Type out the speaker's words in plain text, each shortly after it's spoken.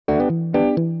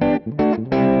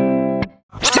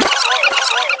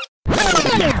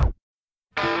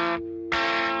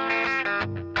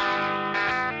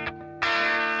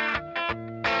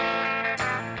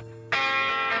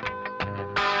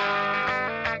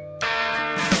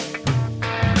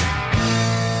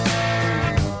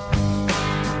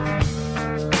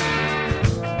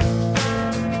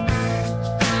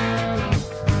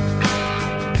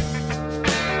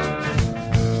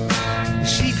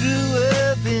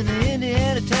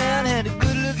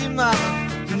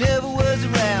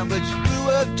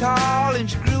tall and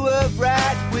she grew up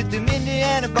right with them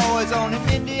Indiana boys on an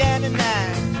Indiana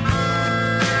night.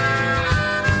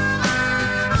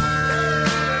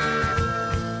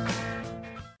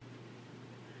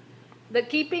 The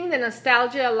Keeping the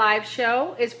Nostalgia Alive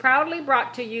show is proudly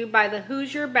brought to you by the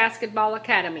Hoosier Basketball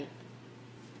Academy.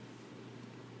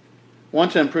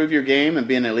 Want to improve your game and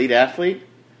be an elite athlete?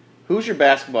 Hoosier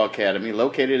Basketball Academy,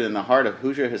 located in the heart of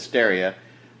Hoosier hysteria,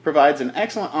 provides an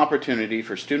excellent opportunity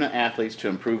for student athletes to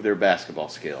improve their basketball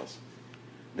skills.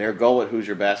 Their goal at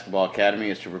Hoosier Basketball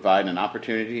Academy is to provide an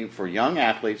opportunity for young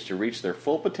athletes to reach their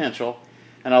full potential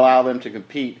and allow them to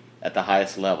compete at the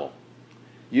highest level.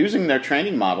 Using their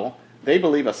training model, they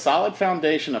believe a solid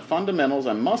foundation of fundamentals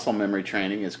and muscle memory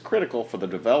training is critical for the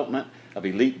development of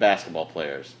elite basketball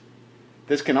players.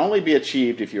 This can only be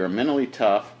achieved if you are mentally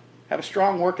tough, have a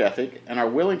strong work ethic, and are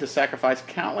willing to sacrifice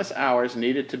countless hours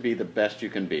needed to be the best you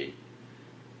can be.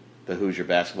 The Hoosier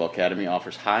Basketball Academy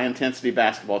offers high-intensity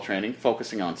basketball training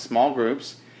focusing on small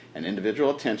groups and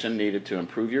individual attention needed to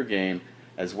improve your game,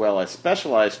 as well as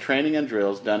specialized training and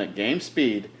drills done at game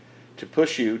speed to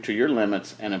push you to your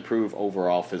limits and improve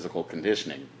overall physical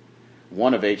conditioning.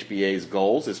 One of HBA's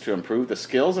goals is to improve the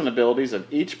skills and abilities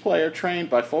of each player trained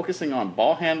by focusing on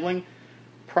ball handling,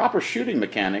 proper shooting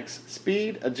mechanics,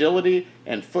 speed, agility,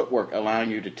 and footwork, allowing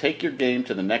you to take your game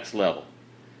to the next level.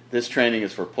 This training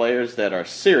is for players that are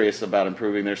serious about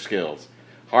improving their skills.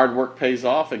 Hard work pays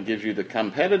off and gives you the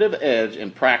competitive edge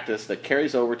in practice that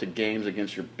carries over to games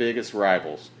against your biggest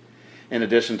rivals. In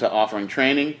addition to offering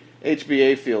training,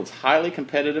 HBA fields highly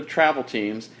competitive travel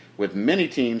teams with many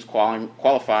teams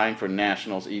qualifying for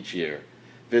nationals each year.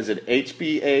 Visit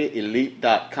hbaelite.com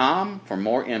for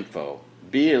more info.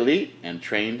 Be elite and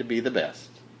train to be the best.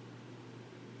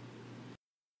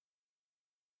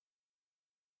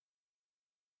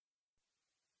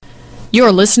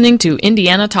 You're listening to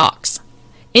Indiana Talks,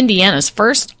 Indiana's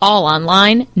first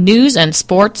all-online news and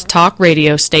sports talk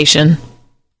radio station.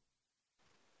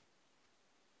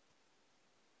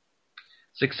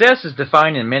 Success is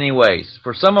defined in many ways.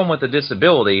 For someone with a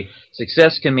disability,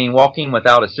 success can mean walking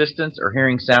without assistance or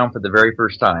hearing sound for the very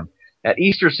first time. At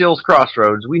Easter Seals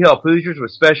Crossroads, we help Hoosiers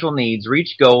with special needs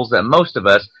reach goals that most of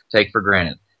us take for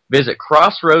granted. Visit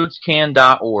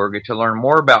crossroadscan.org to learn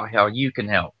more about how you can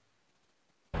help.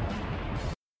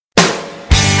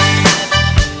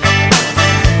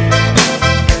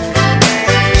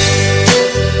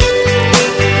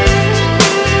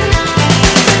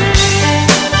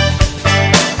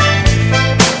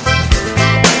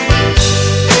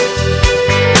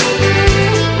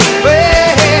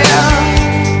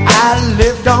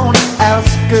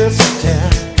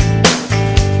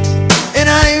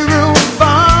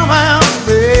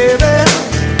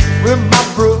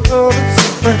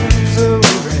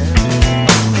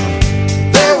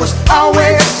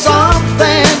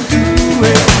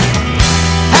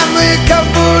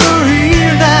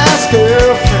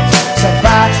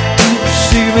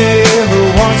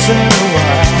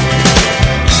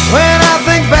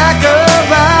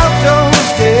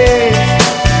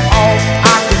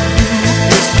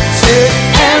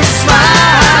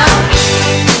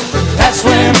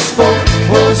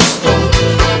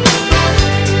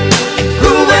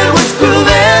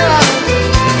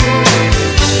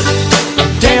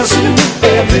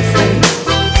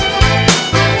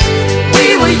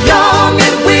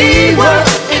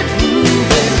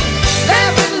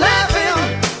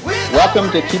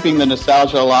 Welcome to Keeping the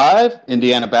Nostalgia Alive,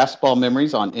 Indiana basketball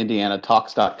memories on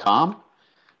IndianaTalks.com.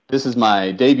 This is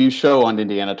my debut show on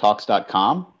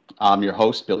IndianaTalks.com. I'm your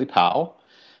host, Billy Powell.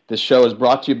 This show is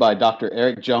brought to you by Dr.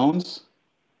 Eric Jones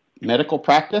Medical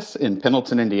Practice in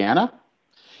Pendleton, Indiana.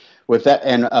 With that,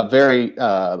 and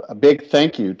a big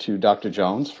thank you to Dr.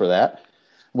 Jones for that.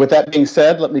 With that being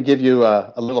said, let me give you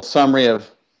a little summary of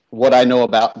what I know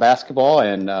about basketball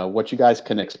and what you guys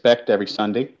can expect every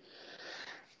Sunday.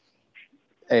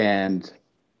 And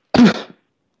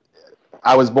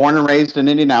I was born and raised in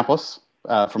Indianapolis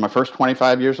for my first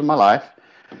 25 years of my life.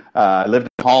 I lived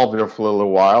in Hallville for a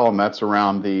little while, and that's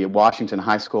around the Washington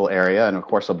High School area. And, of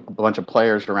course, a bunch of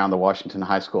players around the Washington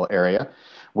High School area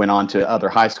went on to other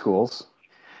high schools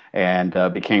and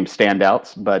became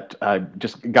standouts. But I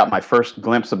just got my first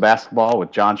glimpse of basketball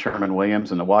with John Sherman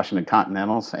Williams and the Washington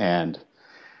Continentals, and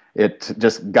it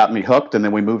just got me hooked. And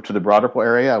then we moved to the Broad Ripple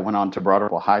area. I went on to Broad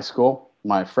Ripple High School.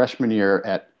 My freshman year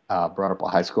at Broad Ripple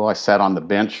High School, I sat on the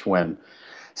bench when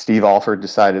Steve Alford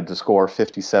decided to score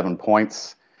 57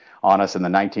 points on us in the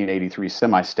 1983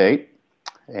 semi-state,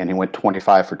 and he went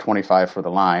 25 for 25 for the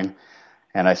line.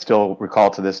 And I still recall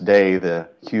to this day the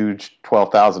huge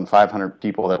 12,500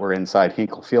 people that were inside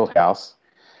Hinkle Fieldhouse.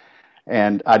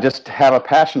 And I just have a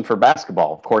passion for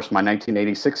basketball. Of course, my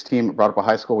 1986 team at Broad Ripple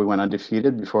High School, we went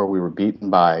undefeated before we were beaten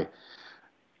by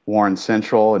Warren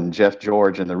Central and Jeff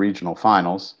George in the regional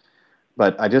finals.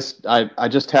 But I just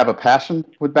have a passion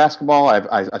with basketball.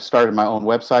 I've started my own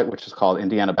website, which is called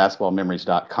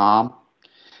IndianaBasketballMemories.com,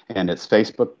 and its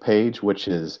Facebook page, which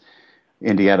is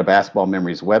Indiana Basketball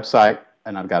Memories website.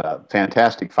 And I've got a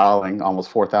fantastic following, almost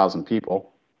 4,000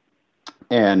 people.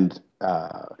 And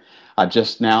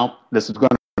this is going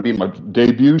to be my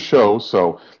debut show,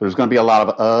 so there's going to be a lot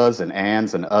of uhs and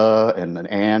ands and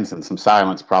ands and some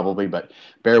silence probably, but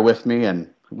bear with me and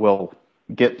we'll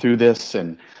get through this,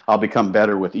 and I'll become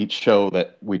better with each show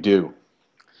that we do.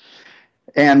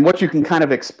 And what you can kind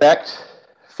of expect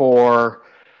for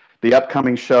the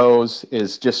upcoming shows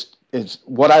is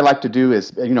what I like to do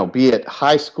is, be it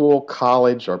high school,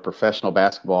 college, or professional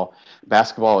basketball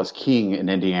is king in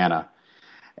Indiana.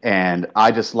 And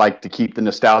I just like to keep the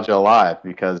nostalgia alive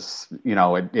because,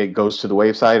 it goes to the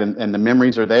website and the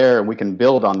memories are there, and we can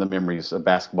build on the memories of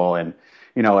basketball. And,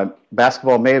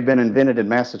 basketball may have been invented in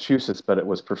Massachusetts, but it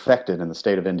was perfected in the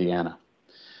state of Indiana.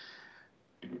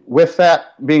 With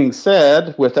that being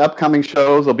said, with upcoming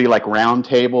shows, there'll be like round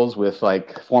tables with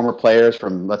like former players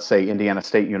from, let's say, Indiana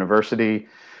State University,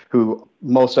 who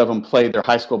most of them played their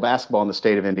high school basketball in the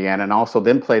state of Indiana and also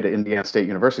then played at Indiana State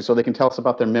University. So they can tell us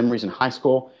about their memories in high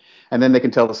school, and then they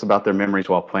can tell us about their memories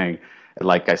while playing,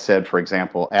 like I said, for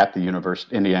example, at the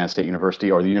Indiana State University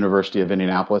or the University of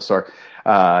Indianapolis, or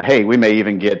hey, we may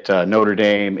even get Notre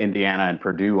Dame, Indiana, and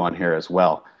Purdue on here as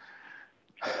well.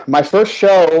 My first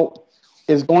show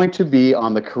is going to be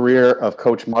on the career of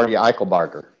Coach Marty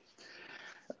Eichelbarger.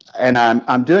 And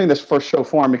I'm doing this first show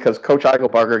for him because Coach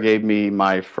Eichelbarger gave me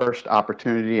my first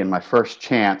opportunity and my first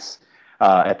chance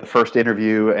at the first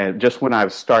interview, and just when I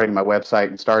was starting my website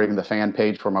and starting the fan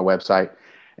page for my website.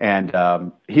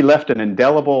 And he left an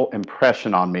indelible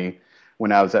impression on me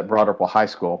when I was at Broad Ripple High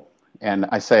School. And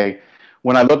I say,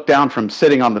 when I look down from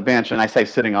sitting on the bench, and I say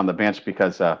sitting on the bench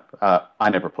because I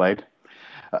never played,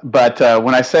 but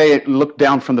when I say look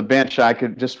down from the bench, I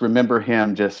could just remember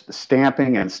him just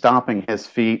stamping and stomping his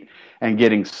feet and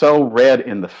getting so red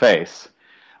in the face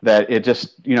that it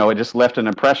just left an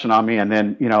impression on me. And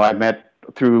then, I met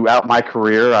throughout my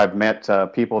career, I've met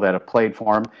people that have played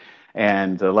for him.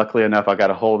 And luckily enough, I got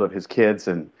a hold of his kids,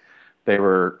 and they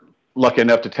were lucky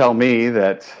enough to tell me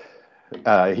that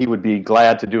he would be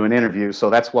glad to do an interview. So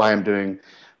that's why I'm doing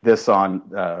this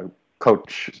on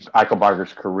Coach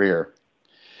Eichelbarger's career.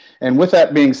 And with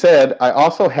that being said, I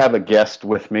also have a guest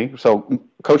with me. So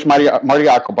Coach Marty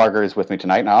Eichelbarger is with me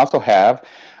tonight, and I also have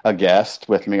a guest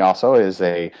with me also, is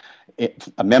a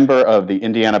member of the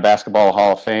Indiana Basketball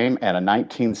Hall of Fame and a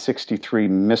 1963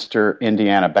 Mr.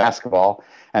 Indiana Basketball,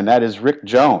 and that is Rick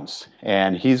Jones.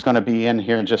 And he's going to be in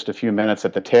here in just a few minutes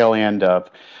at the tail end of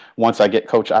once I get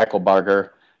Coach Eichelbarger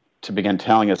to begin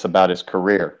telling us about his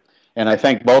career. And I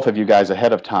thank both of you guys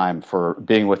ahead of time for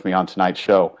being with me on tonight's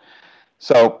show.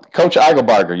 So, Coach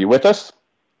Eichelbarger, you with us?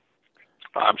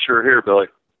 I'm sure here, Billy.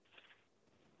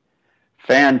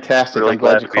 Fantastic. Really I'm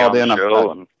glad you called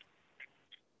in.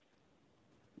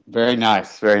 Very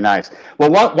nice, very nice. Well,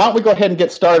 why don't we go ahead and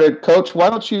get started? Coach, why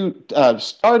don't you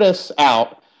start us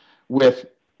out with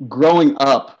growing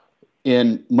up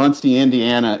in Muncie,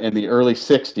 Indiana in the early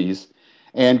 60s,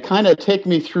 and kind of take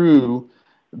me through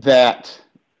that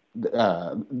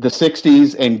the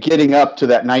 60s and getting up to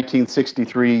that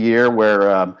 1963 year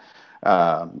where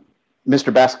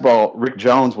Mr. Basketball Rick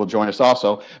Jones will join us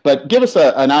also. But give us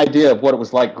an idea of what it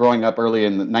was like growing up early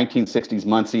in the 1960s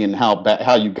Muncie and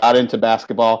how you got into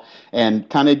basketball, and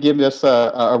kind of give us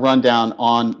a rundown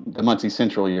on the Muncie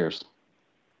Central years.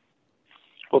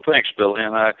 Well, thanks, Billy,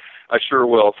 and I sure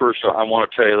will. First, I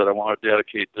want to tell you that I want to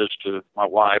dedicate this to my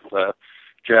wife,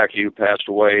 Jackie, who passed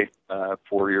away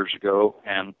 4 years ago.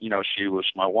 And, she was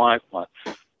my wife, my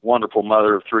wonderful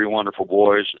mother of three wonderful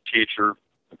boys, a teacher,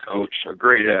 a coach, a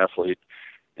great athlete,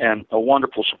 and a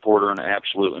wonderful supporter, and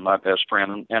absolutely my best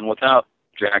friend. And without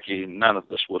Jackie, none of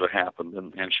this would have happened.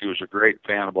 And she was a great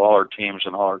fan of all our teams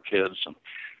and all our kids.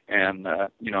 And I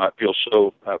feel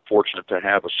so fortunate to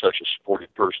have such a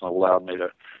supportive person that allowed me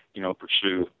to,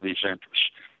 pursue these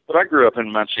interests. But I grew up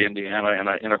in Muncie,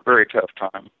 Indiana, in a very tough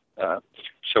time.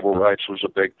 Civil rights was a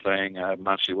big thing.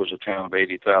 Muncie was a town of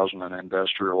 80,000, an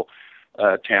industrial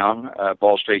town.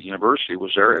 Ball State University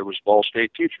was there. It was Ball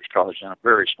State Teachers College, in a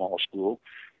very small school.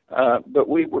 But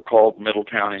we were called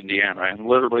Middletown, Indiana, and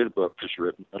literally the book is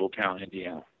written Middletown,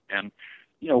 Indiana. And,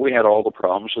 we had all the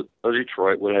problems that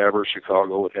Detroit would have or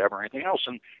Chicago would have or anything else.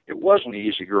 And it wasn't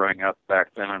easy growing up back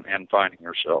then and finding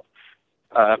yourself.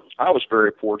 I was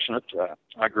very fortunate.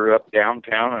 I grew up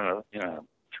downtown in a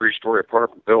 3-story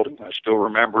apartment building. I still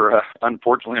remember,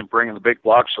 unfortunately, bringing the big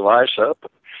blocks of ice up.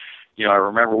 You know, I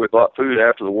remember we bought food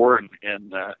after the war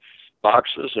in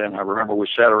boxes, and I remember we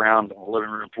sat around on the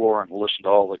living room floor and listened to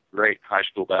all the great high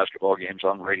school basketball games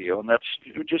on the radio, and that's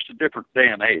just a different day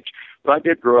and age. But I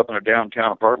did grow up in a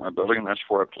downtown apartment building, and that's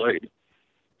where I played.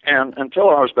 And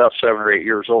until I was about 7 or 8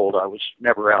 years old, I was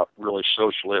never out really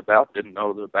socially about, didn't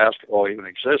know that basketball even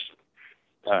existed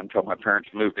until my parents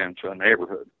moved into a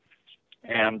neighborhood.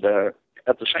 And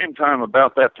at the same time,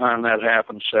 about that time that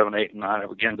happened, 7, 8, and 9, I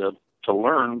began to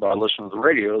learn by listening to the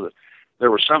radio that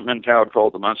there was something in town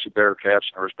called the Muncie Bearcats,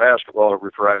 and there was basketball every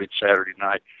Friday and Saturday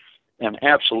night. And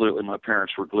absolutely, my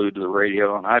parents were glued to the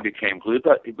radio, and I became glued.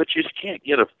 But you just can't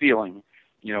get a feeling,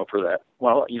 you know, for that.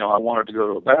 Well, you know, I wanted to go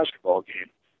to a basketball game.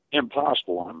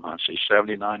 Impossible on Muncie,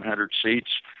 7,900 seats,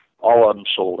 all of them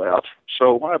sold out.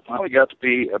 So when I finally got to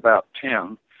be about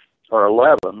 10 or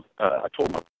 11, I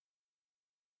told my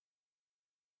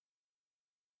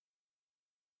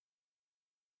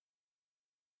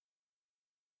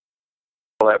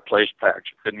that place packed.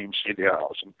 You couldn't even see the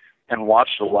aisles. And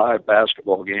watched a live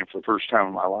basketball game for the first time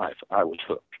in my life. I was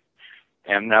hooked.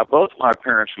 And now both my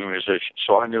parents were musicians,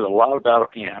 so I knew a lot about a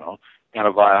piano and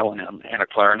a violin and a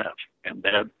clarinet. And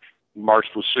Dad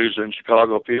marched with Sousa in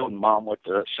Chicago Field, and Mom went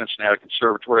to Cincinnati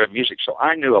Conservatory of Music. So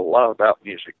I knew a lot about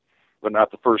music, but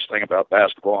not the first thing about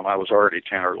basketball, and I was already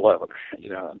 10 or 11, you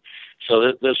know. And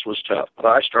so this was tough. But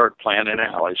I started playing in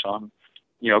alleys on,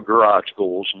 you know, garage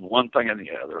schools and one thing and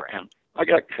the other. And I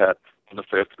got cut in the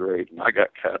 5th grade, and I got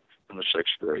cut in the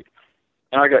 6th grade.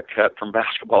 And I got cut from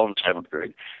basketball in 7th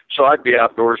grade. So I'd be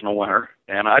outdoors in the winter,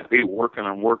 and I'd be working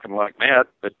like mad.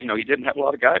 But, you know, you didn't have a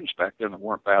lot of guidance back then. There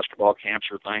weren't basketball camps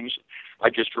or things. I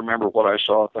just remember what I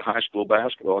saw at the high school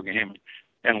basketball game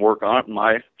and work on it. And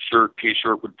my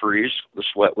T-shirt would freeze, the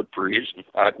sweat would freeze, and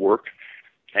I'd work.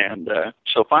 And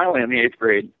so finally in the 8th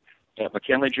grade at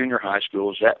McKinley Junior High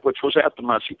School, which was at the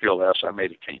Muncie Fieldhouse, I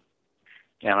made a team.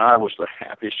 And I was the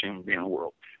happiest human being in the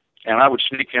world. And I would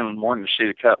sneak in the morning to see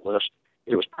the cut list.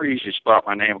 It was pretty easy to spot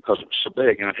my name because it was so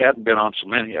big, and it hadn't been on so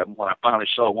many of them. When I finally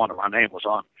saw one that my name was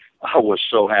on, I was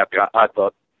so happy. I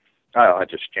thought, I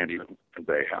just can't even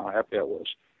convey how happy I was.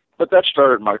 But that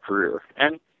started my career.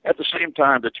 And at the same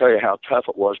time, to tell you how tough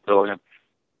it was, Billy, and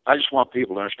I just want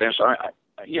people to understand. So,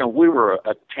 you know, we were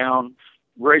a town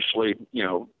racially, you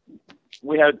know,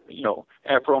 we had, you know,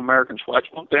 Afro-Americans, whites,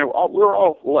 we were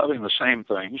all loving the same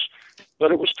things,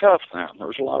 but it was tough then. There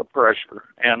was a lot of pressure.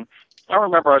 And I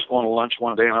remember I was going to lunch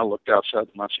one day, and I looked outside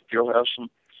the Muncie Fieldhouse,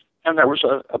 and there was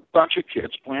a bunch of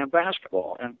kids playing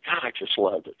basketball, and God, I just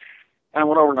loved it. And I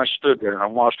went over and I stood there, and I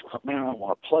watched, man, I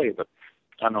want to play, but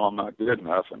I know I'm not good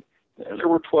enough. And there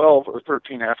were 12 or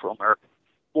 13 Afro-American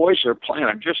boys there playing.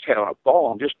 I'm just having a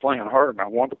ball. I'm just playing hard, and I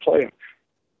wanted to play. And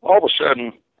all of a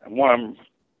sudden, one of them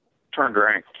turned her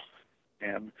ankle,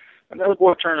 and another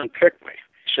boy turned and picked me.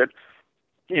 He said,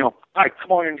 you know,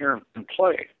 come on in here and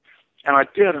play. And I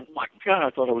did, and my God, I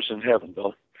thought I was in heaven,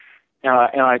 Billy.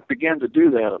 And I began to do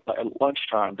that at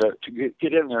lunchtime to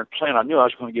get in there and play. And I knew I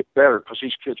was going to get better because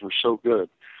these kids were so good,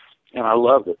 and I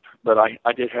loved it. But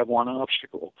I did have one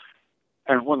obstacle.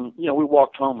 And when, you know, we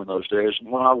walked home in those days,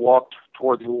 and when I walked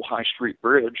toward the old High Street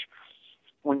Bridge,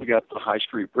 when you got to the High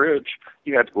Street Bridge,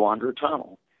 you had to go under a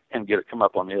tunnel and come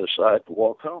up on the other side to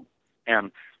walk home.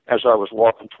 And as I was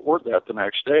walking toward that the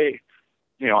next day,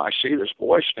 you know, I see this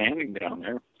boy standing down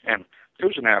there, and it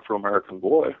was an Afro-American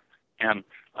boy, and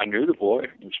I knew the boy.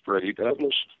 It was Freddie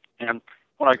Douglass. And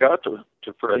when I got to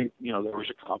Freddie, you know, there was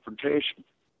a confrontation.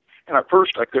 And at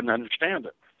first I couldn't understand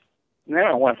it. And then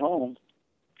I went home,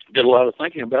 did a lot of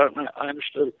thinking about it, and I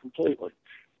understood it completely.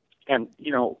 And,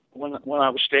 you know, when I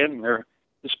was standing there,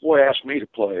 this boy asked me to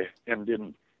play and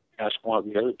didn't ask one of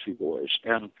the other two boys.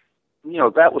 And, you know,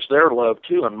 that was their love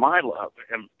too, and my love.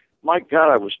 And my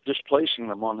God, I was displacing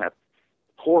them on that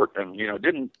court, and, you know,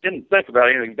 didn't think about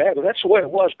anything bad, but that's the way it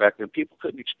was back then. People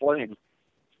couldn't explain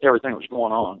everything that was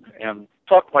going on. And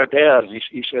talked to my dad, and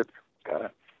he said,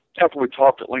 after we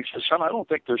talked at length, he said, son, I don't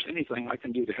think there's anything I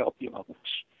can do to help you on this.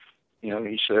 You know,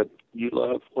 he said, you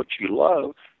love what you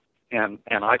love, and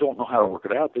I don't know how to work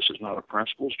it out. This is not a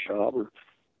principal's job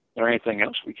or anything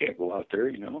else. We can't go out there,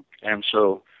 you know. And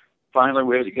so finally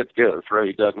we had to get together,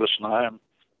 Freddie Douglass and I,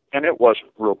 and it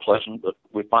wasn't real pleasant, but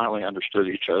we finally understood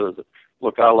each other that,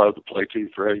 look, I love to play too,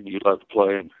 Freddie, and you love to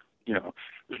play, and, you know,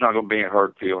 there's not going to be any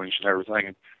hard feelings and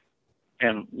everything.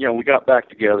 And you know, we got back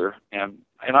together, and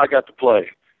I got to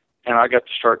play, and I got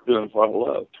to start doing what I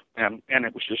loved, and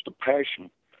it was just a passion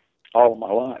all of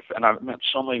my life. And I've met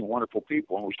so many wonderful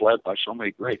people and was led by so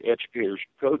many great educators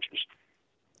and coaches.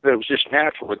 it was just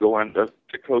natural to go into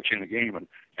coaching the game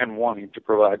and wanting to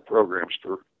provide programs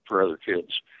for other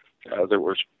kids that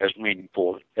were as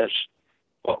meaningful as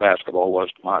what basketball was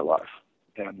to my life.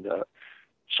 And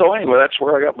so anyway, that's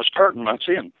where I got my start in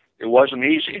Muncie. It wasn't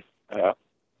easy. When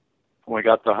we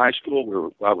got to high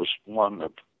school, I was one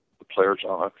of the players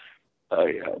on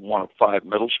one of 5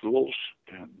 middle schools,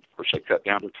 and of course they cut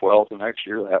down to 12 the next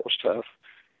year. That was tough.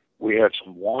 We had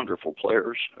some wonderful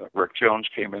players. Rick Jones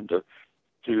came into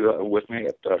with me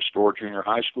at Storr Junior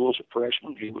High School as a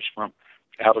freshman. He was from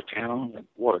out of town, and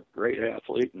what a great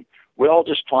athlete. And we all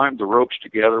just climbed the ropes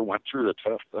together, went through the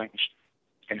tough things,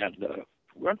 and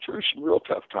went through some real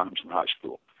tough times in high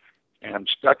school, and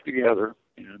stuck together.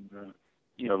 And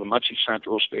the Muncie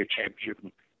Central State Championship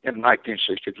in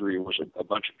 1963 was a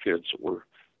bunch of kids that were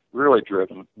really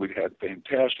driven. We had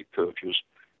fantastic coaches.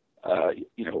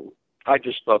 I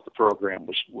just thought the program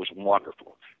was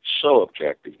wonderful, so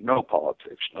objective, no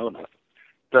politics, no nothing.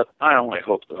 That I only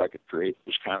hope that I could create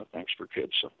those kind of things for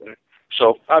kids someday.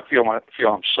 So I feel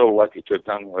I'm so lucky to have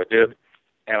done what I did,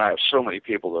 and I have so many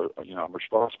people that I'm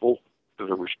responsible, that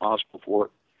are responsible for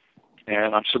it,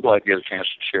 and I'm so glad to get a chance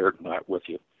to share tonight with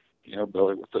you,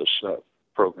 Billy, with this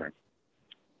program.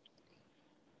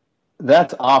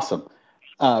 That's awesome.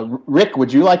 Rick,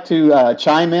 would you like to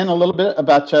chime in a little bit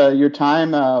about your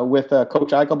time with Coach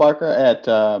Eichelbarger at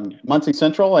Muncie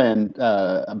Central and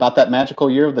about that magical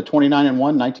year of the 29-1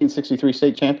 1963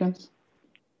 state champions?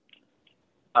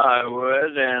 I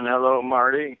would, and hello,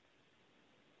 Marty.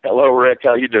 Hello, Rick.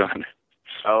 How you doing?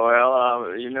 Oh,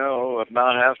 well,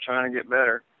 about half trying to get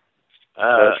better.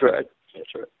 That's right.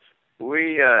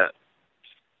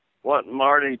 What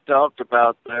Marty talked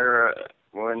about there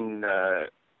when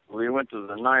we went to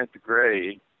the 9th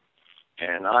grade,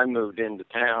 and I moved into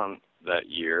town that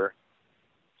year,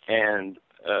 and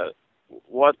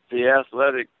what the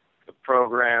athletic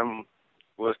program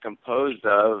was composed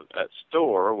of at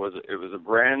Storr was a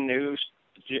brand new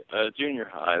junior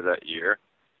high that year.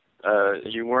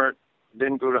 You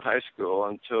didn't go to high school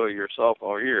until your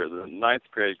sophomore year. The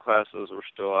 9th grade classes were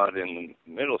still out in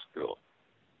the middle school,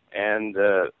 and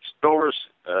Storr's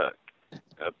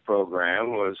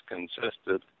program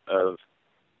consisted of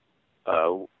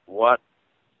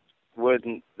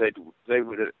they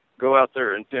would go out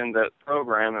there and attend that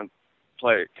program and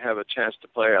have a chance to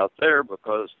play out there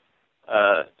because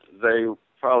they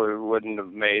probably wouldn't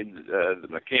have made the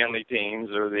McKinley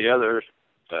teams or the other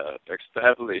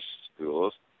established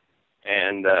schools,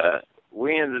 and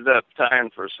we ended up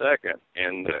tying for second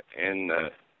in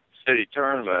the city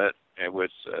tournament,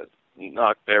 which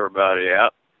knocked everybody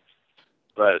out.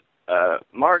 But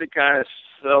Marty kind of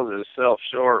sold himself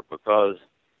short because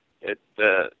it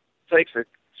takes a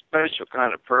special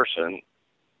kind of person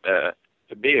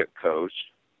to be a coach,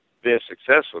 be a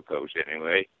successful coach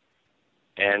anyway.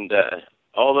 And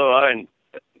although I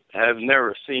have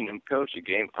never seen him coach a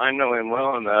game, I know him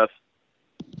well enough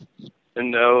to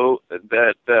know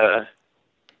that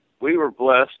we were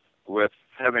blessed with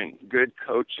having good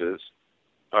coaches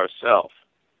ourselves.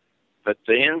 But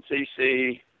the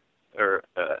NCC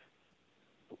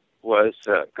was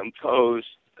composed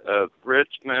of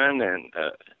Richmond and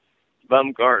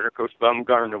Bumgarner. Coach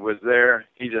Bumgarner was there.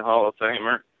 He's a Hall of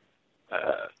Famer.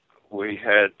 We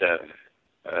had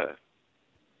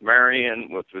Marion,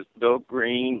 which was Bill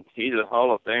Green. He's a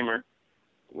Hall of Famer.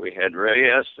 We had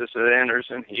Ray Estes at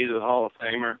Anderson. He's a Hall of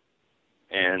Famer.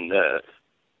 And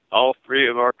all 3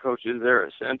 of our coaches there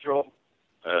at Central,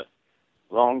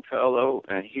 Longfellow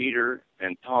and Heater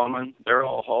and Tallman, they're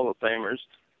all Hall of Famers.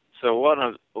 So what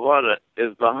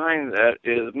is behind that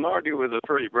is Marty was a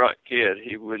pretty bright kid.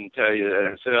 He wouldn't tell you that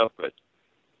himself, but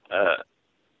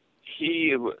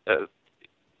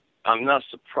I'm not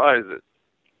surprised that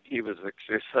he was a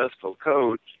successful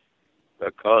coach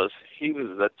because he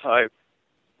was the type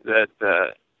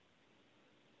that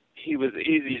he was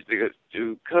easy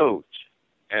to coach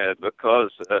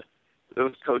because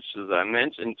those coaches I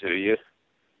mentioned to you,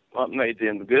 what made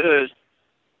them good,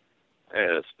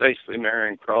 especially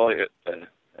Marion Crawley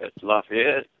at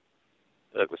Lafayette,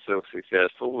 that was so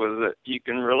successful, was that you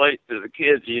can relate to the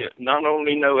kids. You not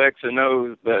only know X and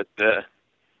O's, but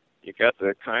you got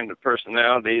the kind of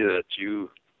personality that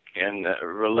you can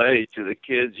relate to the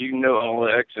kids. You know all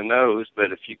the X and O's,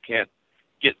 but if you can't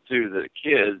get to the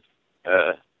kids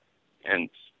and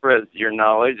spread your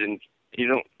knowledge, and you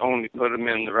don't only put them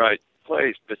in the right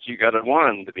place, but you got to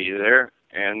want them to be there.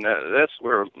 And that's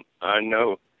where I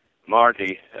know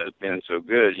Marty has been so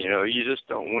good. You just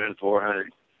don't win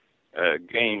 400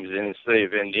 games in the state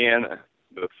of Indiana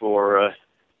before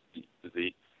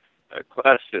the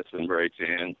class system breaks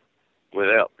in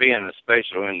without being a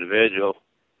special individual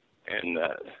and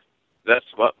that's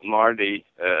what Marty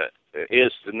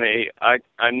is to me.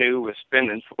 I knew with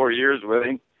spending 4 years with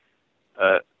him,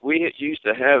 we used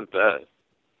to have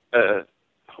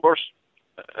horse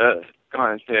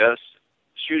contests,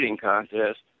 shooting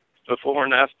contests before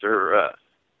and after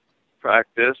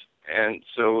practice, and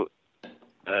so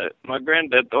my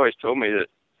granddad always told me that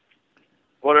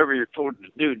whatever you're told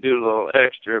to do a little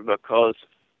extra, because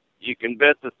you can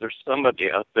bet that there's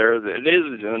somebody out there that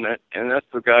is doing it, and that's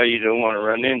the guy you don't want to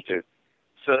run into.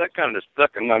 So that kind of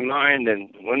stuck in my mind,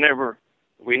 and whenever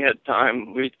we had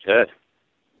time, we'd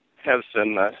have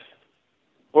some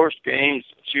horse games,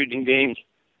 shooting games,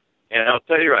 and I'll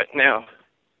tell you right now,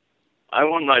 I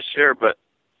won my share, but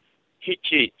he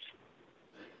cheats.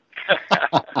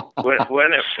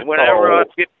 Whenever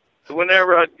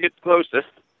I'd get close to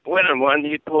winning one,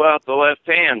 he'd pull out the left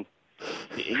hand.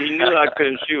 He knew I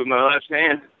couldn't shoot with my left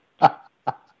hand.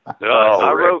 So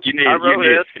I wrote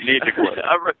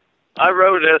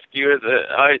Eskew at the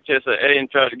IHSA and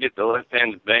tried to get the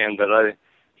left-handed band, but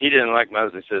he didn't like my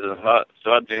decision,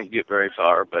 so I didn't get very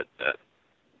far. But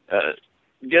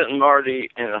getting Marty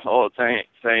in the Hall of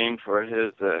Fame for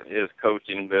his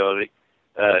coaching ability,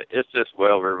 it's just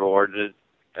well rewarded.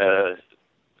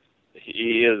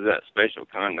 He is that special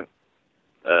kind of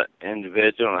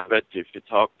individual, and I bet you if you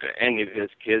talk to any of his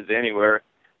kids anywhere,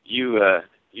 you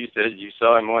said you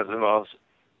saw him once in a while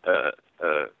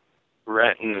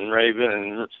ranting and raving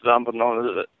and stomping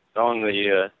on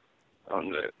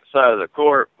the side of the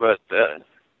court, but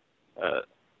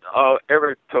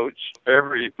every coach,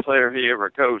 every player he ever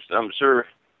coached, I'm sure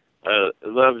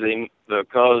loved him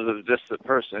because of just the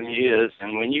person he is.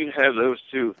 And when you have those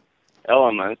two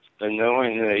elements, and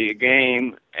knowing the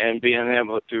game and being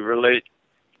able to relate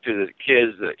to the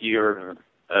kids that you're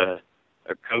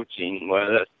coaching,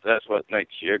 well, that's what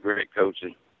makes you a great coach.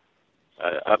 And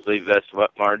I believe that's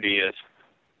what Marty is.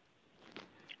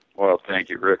 Well, thank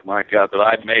you, Rick. My God, but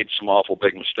I made some awful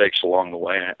big mistakes along the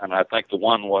way, and I think the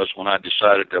one was when I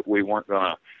decided that we weren't going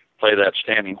to play that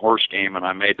standing horse game, and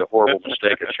I made the horrible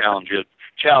mistake of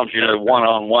challenging a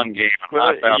one-on-one game, and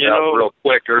I found out real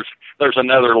quick there's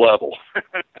another level.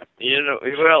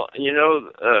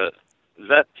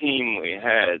 That team we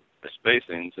had,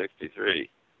 especially in '63,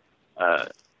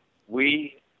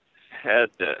 we had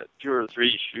 2 or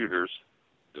 3 shooters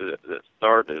that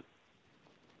started,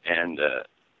 and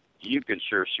you could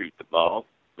sure shoot the ball,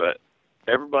 but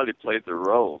everybody played their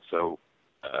role. So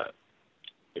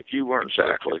if you weren't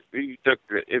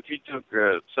if you took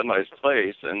somebody's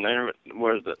place and there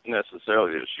wasn't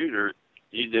necessarily a shooter,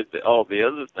 you did all the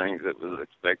other things that was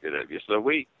expected of you. So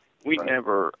we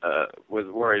never was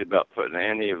worried about putting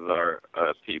any of our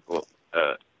people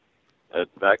as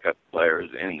backup players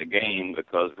in the game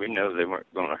because we know they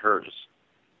weren't going to hurt us.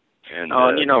 And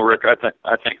Rick,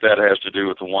 I think that has to do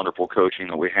with the wonderful coaching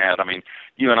that we had. I mean,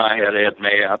 you and I had Ed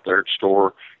May out there at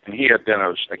Store, and he had been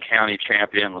a county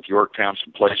champion with Yorktown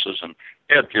some places, and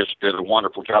Ed just did a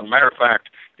wonderful job. Matter of fact,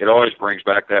 it always brings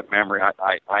back that memory.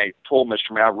 I told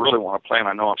Mr. May I really want to play, and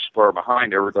I know I'm far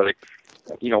behind everybody.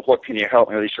 What can you help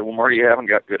me with? He said, well, Marty, you haven't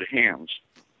got good hands.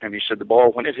 And he said, the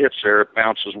ball, when it hits there, it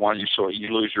bounces one, so you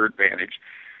lose your advantage.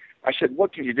 I said,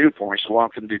 what can you do for me? He said, well, I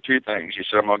can do 2 things. He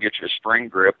said, I'm going to get you a spring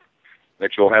grip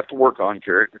that you'll have to work on,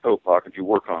 carry it in your coat pocket, you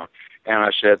work on. And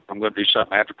I said, I'm going to do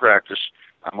something after practice.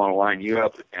 I'm going to line you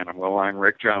up, and I'm going to line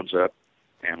Rick Jones up,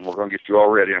 and we're going to get you all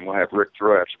ready. I'm going to have Rick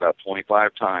throw us about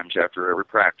 25 times after every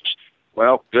practice.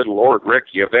 Well, good Lord, Rick,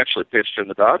 you eventually pitched in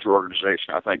the Dodger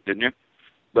organization, I think, didn't you?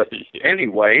 But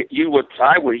anyway,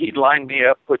 he'd line me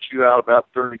up, put you out about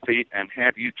 30 feet, and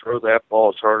have you throw that ball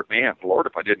as hard as me. And Lord,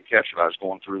 if I didn't catch it, I was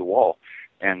going through the wall.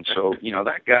 And so,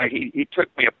 that guy, he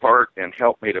took me apart and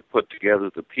helped me to put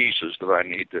together the pieces that I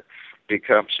need to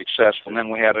become successful. And then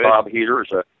we had Bob Heater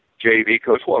as a JV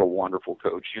coach. What a wonderful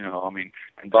coach,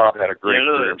 and Bob had a great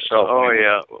career himself. Oh,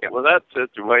 yeah. Well, that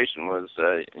situation was,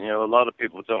 a lot of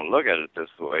people don't look at it this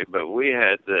way, but we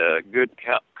had good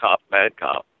cop, bad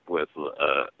cop with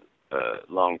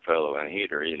Longfellow and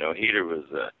Heater. Heater was,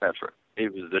 that's right. He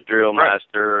was the drill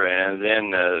master, and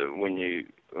then when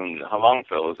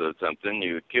Longfellow said something,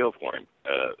 you would kill for him.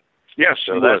 Yes,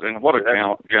 so he was, and what a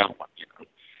gentleman.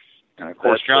 And of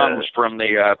course, John was from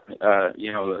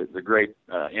the great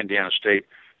Indiana State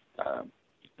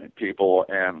people,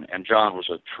 and John was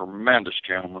a tremendous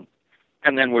gentleman.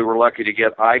 And then we were lucky to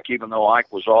get Ike, even though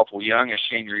Ike was awful young his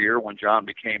senior year when John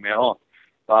became ill.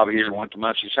 Bobby Heater went to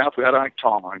Muncie South. We had Ike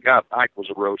Tallman. God, Ike was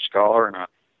a Rhodes Scholar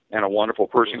and a wonderful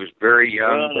person. He was very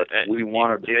young, but we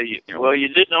wanted to. Well, you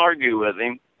didn't argue with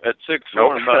him. at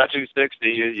 6'1", about 260,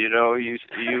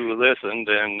 you listened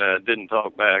and didn't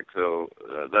talk back, so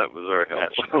that was very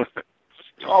helpful.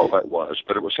 Oh, it was,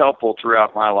 but it was helpful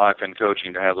throughout my life in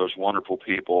coaching to have those wonderful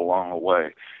people along the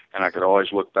way. And I could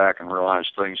always look back and realize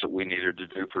things that we needed to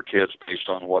do for kids based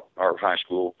on what our high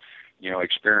school,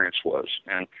 experience was.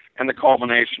 And the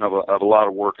culmination of a lot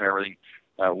of work and everything,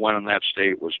 winning that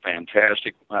state was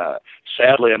fantastic.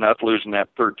 Sadly enough, losing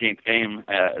that 13th game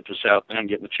to South Bend,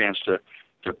 getting the chance to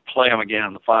play them again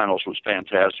in the finals was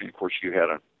fantastic. Of course, you had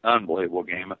an unbelievable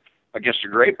game against a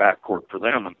great backcourt for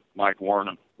them, and Mike Warren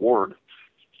and Ward.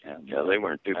 And yeah, they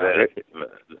weren't too bad.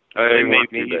 They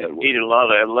made me eat a lot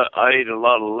of. I ate a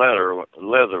lot of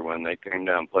leather when they came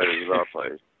down and played at our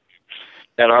place.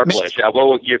 At our place, yeah.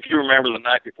 Well, if you remember the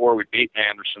night before we beat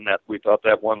Anderson, that we thought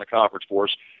that won the conference for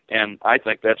us, and I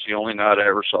think that's the only night I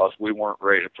ever saw us. We weren't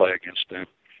ready to play against them,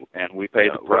 and we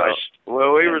paid the price.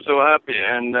 Well, we were so happy,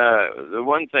 and the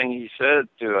one thing he said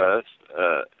to us,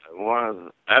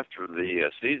 after the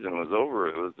season was over,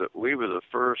 it was that we were the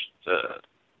first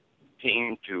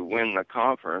team to win the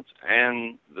conference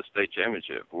and the state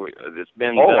championship. It's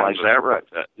been done. Oh, is that right?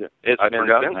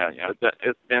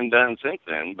 It's been done since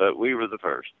then, but we were the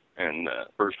first and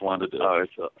first one to do it.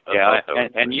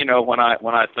 And when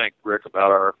I think, Rick,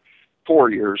 about our 4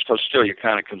 years, because still you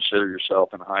kind of consider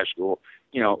yourself in high school.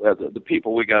 The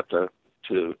people we got to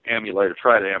emulate or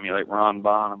try to emulate, Ron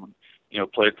Bonham,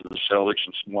 played for the Celtics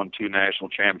and won 2 national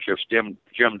championships.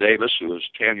 Jim Davis, who was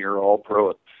 10-year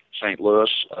All-Pro at St. Louis.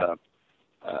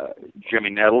 Jimmy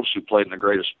Nettles, who played in the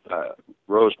greatest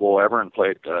Rose Bowl ever and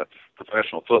played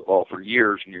professional football for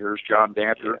years and years. John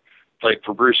Danter played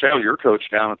for Bruce Hale, your coach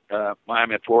down at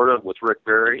Miami, Florida, with Rick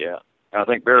Barry. Yeah. I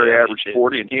think Barry averaged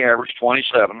 40 and he averaged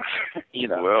 27.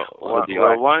 Well,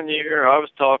 1 year I was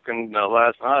talking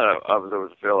last night. I was over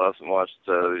to Phillips and watched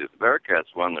the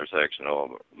Bearcats won their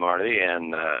sectional, Marty,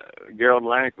 and Gerald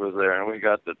Lannick was there, and we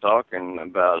got to talking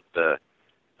about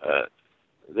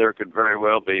there could very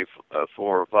well be 4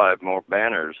 or 5 more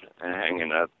banners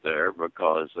hanging up there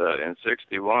because in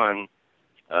 '61,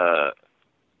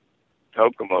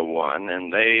 Kokomo won,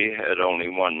 and they had only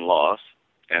 1 loss,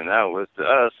 and that was to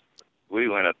us. We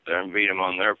went up there and beat them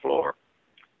on their floor,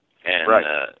 and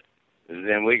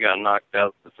then we got knocked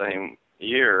out the same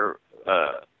year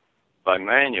by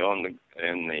Manual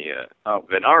in the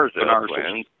Benarzil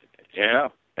Twins. Yeah.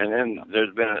 And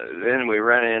then we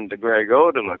ran into Greg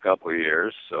Odom a couple of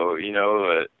years, so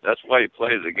that's why he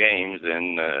plays the games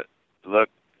and look,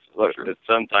 it's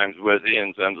sometimes with you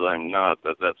and sometimes not.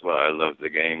 But that's why I love the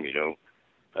game.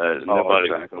 Nobody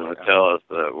was going to tell us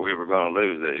that we were going to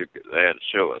lose. They had to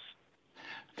show us.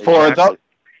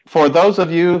 For those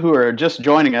of you who are just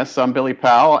joining us, I'm Billy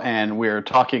Powell, and we're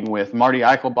talking with Marty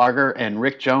Eichelbarger and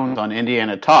Rick Jones on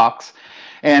Indiana Talks.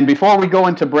 And before we go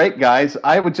into break, guys,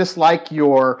 I would just like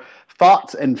your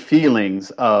thoughts and feelings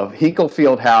of Hinkle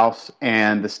Fieldhouse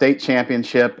and the state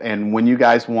championship and when you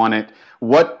guys won it.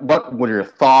 What were your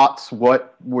thoughts? Do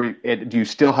you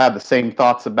still have the same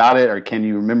thoughts about it, or can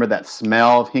you remember that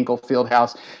smell of Hinkle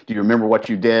Fieldhouse? Do you remember what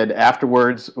you did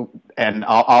afterwards? And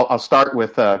I'll start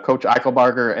with Coach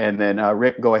Eichelbarger, and then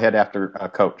Rick, go ahead after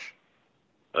Coach.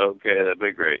 Okay, that'd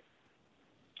be great.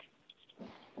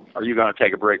 Are you going to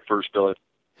take a break first, Billy?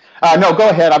 No, go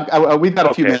ahead. We've got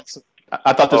a few minutes.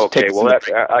 I thought this would take. Well,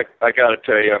 I got to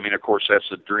tell you. I mean, of course,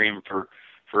 that's a dream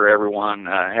for everyone.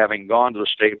 Having gone to the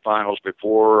state finals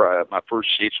before, my first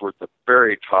seats were at the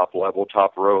very top level,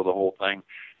 top row of the whole thing.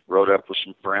 Rode up with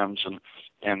some friends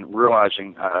and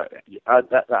realizing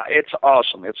it's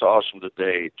awesome. It's awesome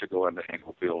today to go into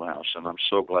Hinkle Fieldhouse, and I'm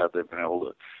so glad they've been able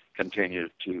to continue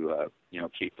to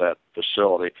keep that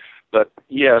facility. But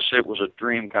yes, it was a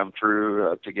dream come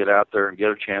true to get out there and get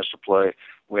a chance to play.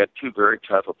 We had 2 very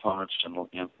tough opponents in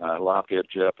Lafayette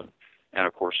Jeff and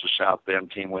of course the South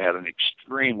Bend team. We had an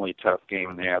extremely tough game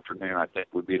in the afternoon. I think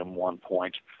we beat them 1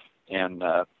 point, and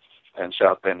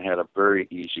South Bend had a very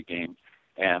easy game.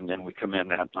 And then we come in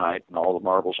that night and all the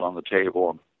marbles on the table.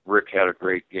 And Rick had a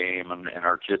great game, and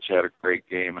our kids had a great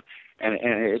game. And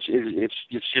it's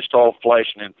just all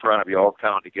flashing in front of you, all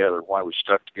coming together, why we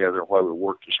stuck together, and why we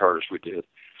worked as hard as we did.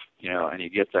 And you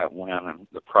get that win, and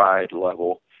the pride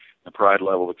level of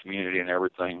the community and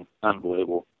everything,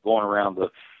 unbelievable. Going around the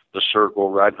circle,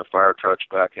 riding a fire trucks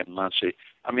back in Muncie.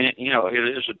 I mean,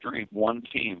 it is a dream. 1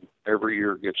 team every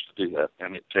year gets to do that,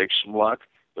 and it takes some luck,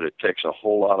 but it takes a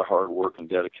whole lot of hard work and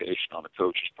dedication on the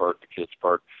coach's part, the kid's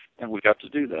part, and we got to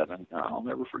do that, and I'll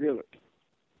never forget it.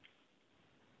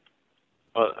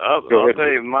 Well, I'll tell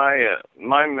you,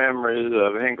 my memories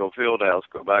of Hinkle Fieldhouse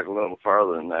go back a little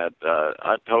farther than that.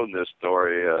 I told this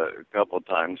story a couple of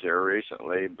times here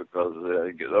recently because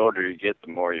the older you get,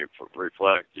 the more you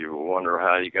reflect. You wonder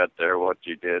how you got there, what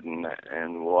you did,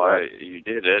 and why you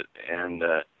did it. And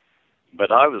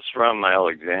but I was from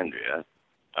Alexandria.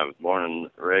 I was born and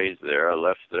raised there. I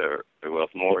left there. Well,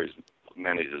 if Maury's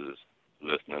many is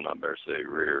listening, I better say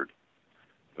reared.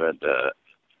 But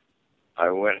I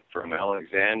went from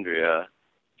Alexandria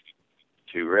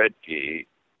to Red Key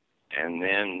and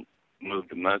then moved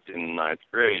to Muncie in the ninth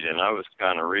grade. And I was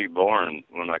kind of reborn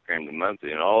when I came to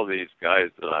Muncie. And all these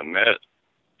guys that I met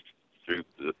through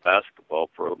the basketball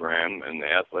program and the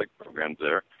athletic programs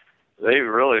there, they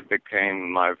really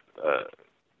became my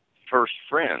first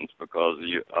friends because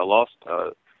I lost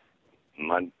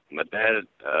my dad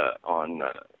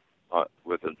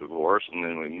with a divorce, and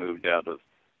then we moved out of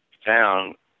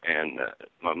town. And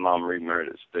my mom remarried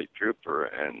a state trooper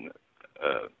and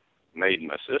made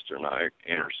my sister and I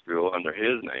enter school under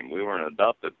his name. We weren't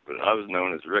adopted, but I was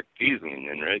known as Rick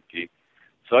Kiesling in Red Key.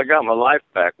 So I got my life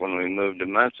back when we moved to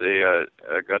Muncie. I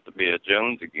got to be a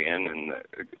Jones again, and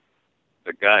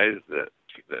the guys that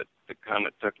kind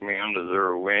of took me under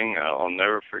their wing, I'll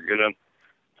never forget them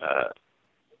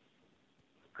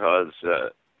because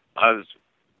I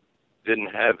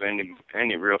didn't have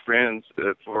any real friends.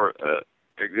 For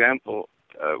example,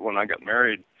 when I got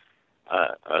married,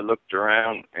 I looked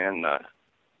around and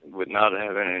would not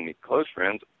have any close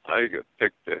friends. I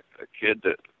picked a kid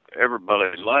that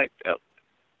everybody liked out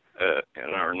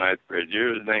in our ninth grade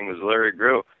year. His name was Larry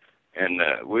Groh, and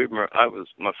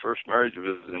my first marriage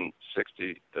was in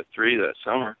 '63 that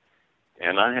summer,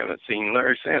 and I haven't seen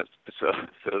Larry since. So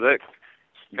that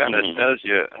kind of tells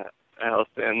you how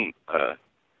thin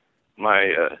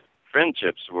my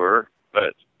friendships were.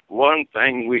 But one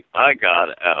thing I got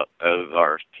out of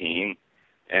our team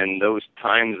and those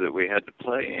times that we had to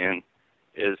play in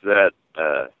is that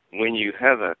when you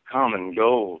have a common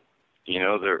goal, you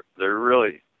know, they're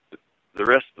really, the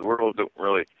rest of the world don't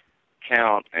really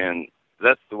count, and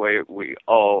that's the way we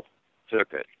all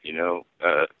took it, you know.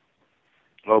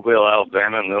 Mobile,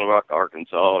 Alabama, and Little Rock,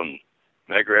 Arkansas, and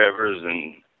Medgar Evers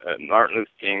and Martin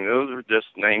Luther King, those were just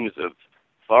names of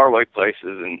faraway places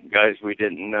and guys we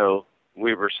didn't know.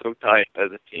 We were so tight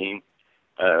as a team.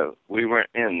 We weren't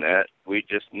in that. We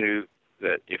just knew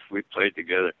that if we played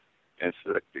together and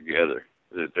stuck together,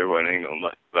 that there wasn't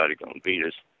anybody going to beat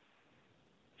us.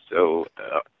 So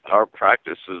our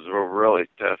practices were really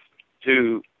tough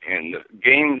too, and the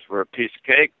games were a piece of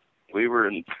cake. We were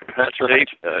in shape.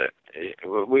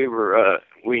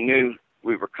 We knew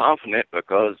we were confident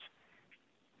because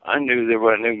I knew there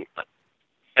wasn't any.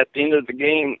 At the end of the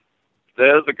game, the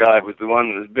other guy was the one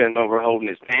that was bent over holding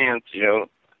his pants, you know.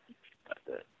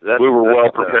 We were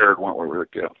well prepared, weren't we,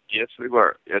 Rick? Yeah. Yes, we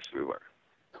were. Yes, we were.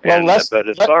 Well, but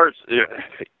as far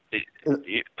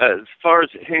as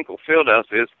Hinkle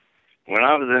Fieldhouse is, when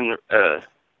I was in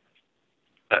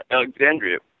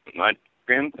Alexandria, my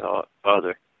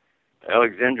grandfather,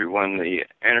 Alexandria won the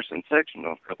Anderson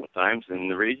sectional a couple of times,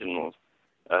 and the regionals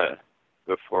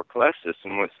before class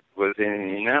system was in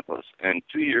Indianapolis, and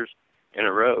 2 years in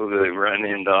a row they ran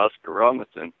into Oscar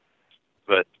Robinson.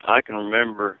 But I can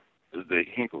remember the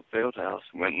Hinkle Fieldhouse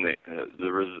when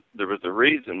there was a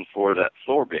reason for that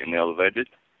floor being elevated,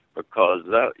 because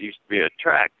that used to be a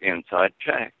track, inside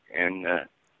track, and a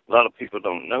lot of people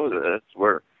don't know that. That's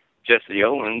where Jesse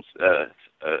Owens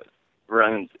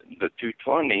runs the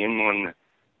 220 and won the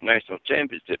national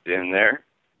championship in there,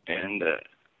 and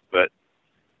but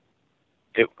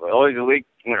it always leaked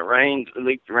when it rained. It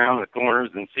leaked around the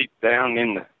corners and seeped down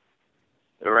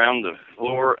around the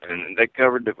floor, and they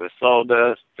covered it with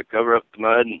sawdust to cover up the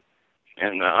mud.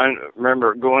 And I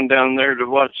remember going down there to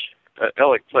watch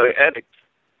Alec play Addicts.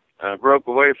 Broke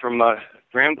away from my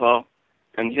grandpa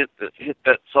and hit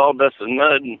that sawdust and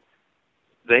mud, and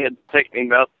they had to take me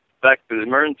back to the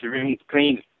emergency room to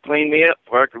clean me up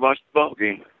before I could watch the ball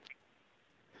game.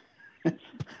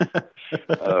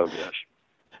 Oh gosh.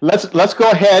 Let's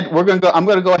go ahead. I'm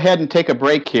going to go ahead and take a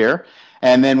break here,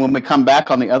 and then when we come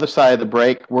back on the other side of the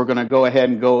break, we're going to go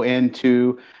ahead and go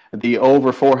into the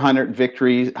over 400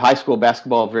 victories, high school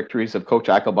basketball victories of Coach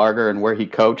Eichelbarger and where he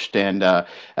coached, and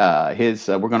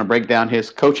we're going to break down his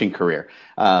coaching career.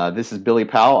 This is Billy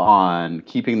Powell on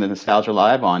Keeping the Nostalgia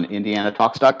Alive on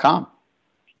IndianaTalks.com.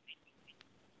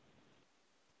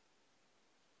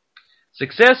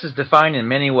 Success is defined in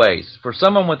many ways. For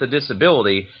someone with a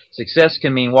disability, success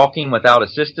can mean walking without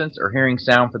assistance or hearing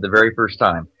sound for the very first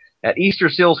time. At Easter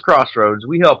Seals Crossroads,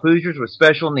 we help Hoosiers with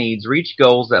special needs reach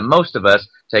goals that most of us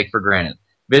take for granted.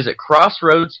 Visit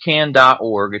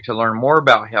crossroadscan.org to learn more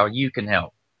about how you can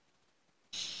help.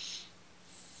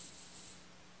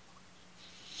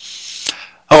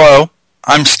 Hello,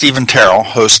 I'm Stephen Terrell,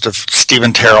 host of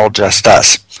Stephen Terrell Just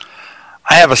Us.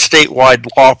 I have a statewide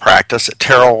law practice at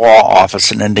Terrell Law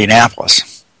Office in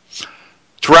Indianapolis.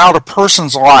 Throughout a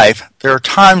person's life, there are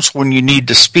times when you need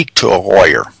to speak to a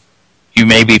lawyer. You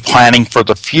may be planning for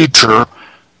the future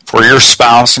for your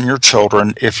spouse and your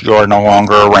children if you are no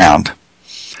longer around.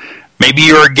 Maybe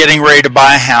you are getting ready to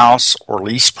buy a house or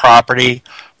lease property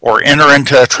or enter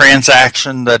into a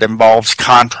transaction that involves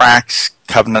contracts,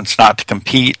 covenants not to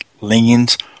compete,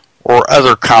 liens, or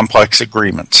other complex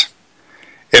agreements.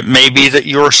 It may be that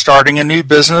you are starting a new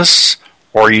business,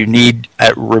 or you need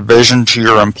a revision to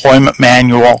your employment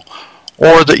manual,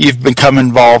 or that you've become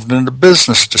involved in a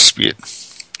business dispute.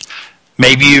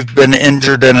 Maybe you've been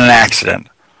injured in an accident,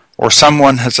 or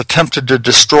someone has attempted to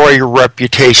destroy your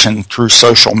reputation through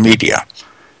social media.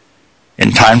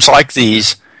 In times like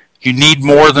these, you need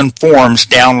more than forms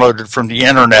downloaded from the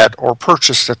internet or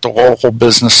purchased at the local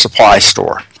business supply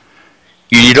store.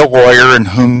 You need a lawyer in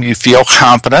whom you feel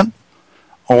confident,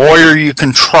 a lawyer you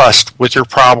can trust with your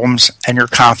problems and your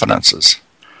confidences.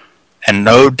 And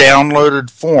no downloaded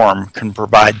form can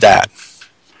provide that.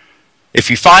 If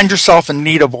you find yourself in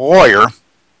need of a lawyer,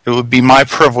 it would be my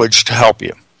privilege to help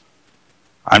you.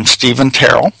 I'm Stephen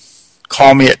Terrell.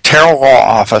 Call me at Terrell Law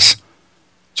Office,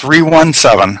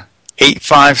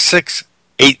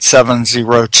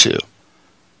 317-856-8702.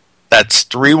 That's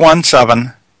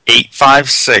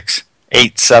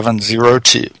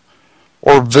 317-856-8702.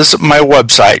 Or visit my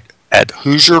website at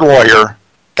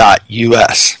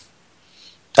HoosierLawyer.us.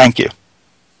 Thank you.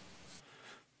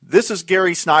 This is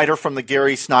Gary Snyder from The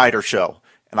Gary Snyder Show,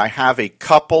 and I have a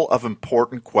couple of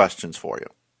important questions for you.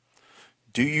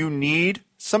 Do you need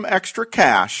some extra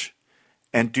cash,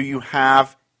 and do you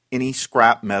have any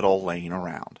scrap metal laying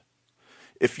around?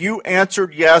 If you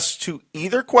answered yes to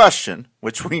either question,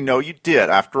 which we know you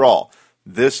did after all,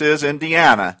 this is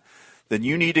Indiana, then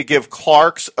you need to give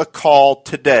Clark's a call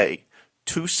today,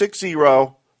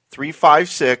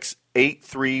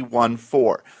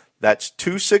 260-356-8314. That's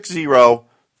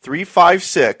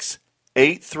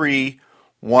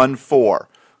 260-356-8314.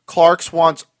 Clark's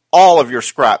wants all of your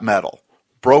scrap metal,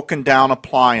 broken down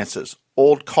appliances,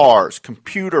 old cars,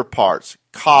 computer parts,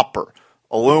 copper,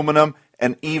 aluminum,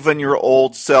 and even your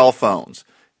old cell phones.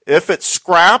 If it's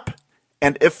scrap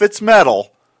and if it's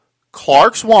metal,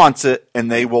 Clark's wants it, and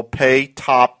they will pay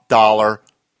top dollar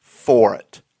for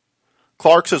it.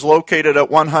 Clark's is located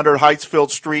at 100 Heightsfield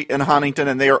Street in Huntington,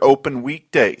 and they are open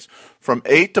weekdays from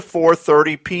 8 to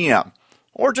 4:30 p.m.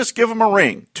 Or just give them a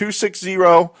ring,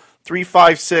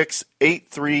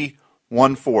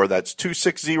 260-356-8314. That's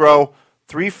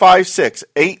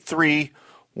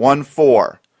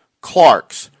 260-356-8314.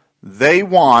 Clark's, they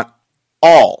want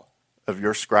all of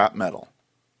your scrap metal.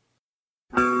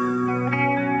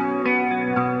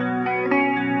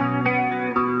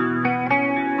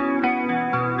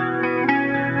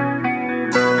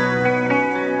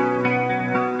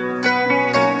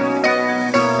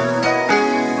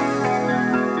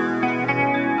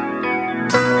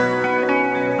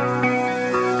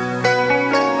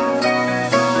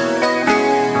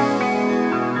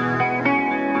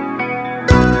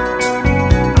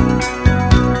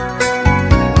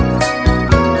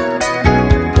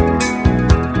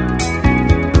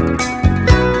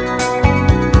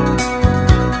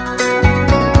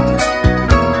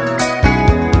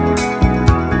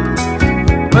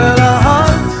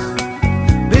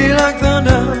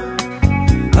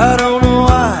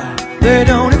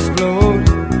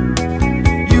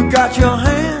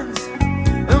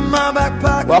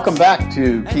 Welcome back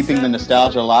to Keeping the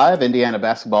Nostalgia Alive, Indiana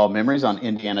Basketball Memories on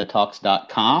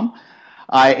IndianaTalks.com.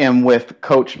 I am with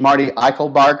Coach Marty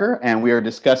Eichelbarger, and we are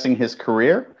discussing his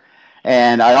career.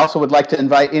 And I also would like to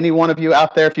invite any one of you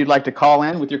out there, if you'd like to call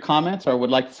in with your comments or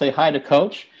would like to say hi to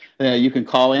Coach, you can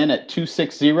call in at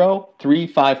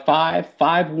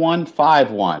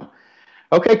 260-355-5151.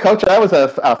 Okay, Coach, that was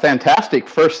a fantastic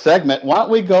first segment. Why don't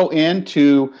we go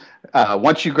into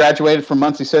once you graduated from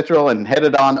Muncie Central and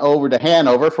headed on over to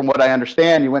Hanover. From what I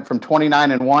understand, you went from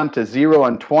 29-1 to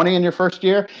 0-20 in your first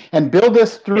year, and build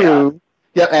us through.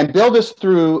 Yeah, and build us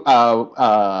through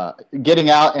getting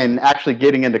out and actually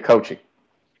getting into coaching.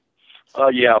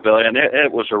 Yeah, Billy, and it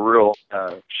was a real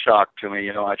shock to me.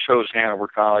 You know, I chose Hanover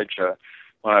College.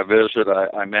 When I visited,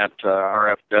 I met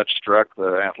R.F. Dutstruck,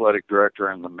 the athletic director,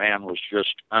 and the man was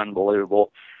just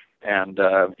unbelievable. And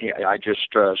I just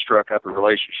struck up a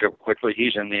relationship quickly.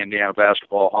 He's in the Indiana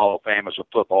Basketball Hall of Fame as a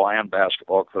football and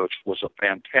basketball coach, was a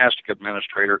fantastic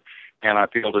administrator, And I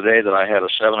feel today that I had a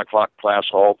 7 o'clock class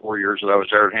all 4 years that I was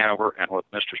there at Hanover, and with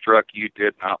Mr. Struck, you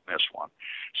did not miss one.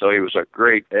 So he was a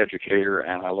great educator,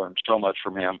 and I learned so much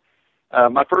from him.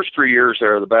 My first 3 years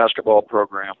there, the basketball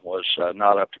program was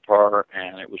not up to par,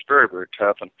 and it was very, very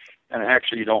tough. And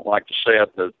actually, you don't like to say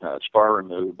it, that it's far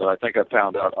removed, but I think I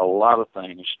found out a lot of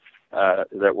things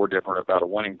that were different about a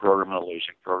winning program and a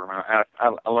losing program.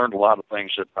 I learned a lot of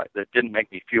things that didn't make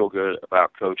me feel good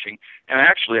about coaching. And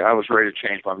actually, I was ready to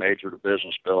change my major to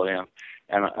business, Billy.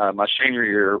 And my senior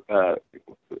year,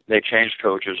 they changed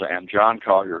coaches, and John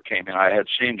Collier came in. I had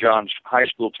seen John's high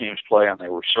school teams play, and they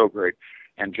were so great.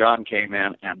 And John came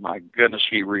in, and my goodness,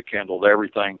 he rekindled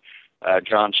everything.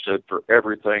 John stood for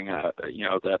everything,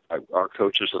 that our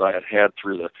coaches that I had had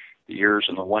through the years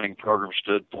in the winning program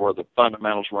stood for. The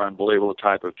fundamentals were unbelievable. The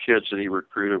type of kids that he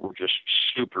recruited were just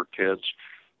super kids,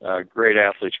 great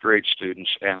athletes, great students.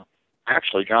 And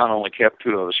actually, John only kept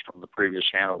 2 of us from the previous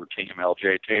Hanover team.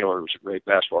 L.J. Taylor was a great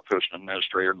basketball coach and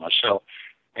administrator, and myself,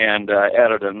 and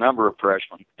added a number of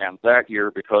freshmen. And that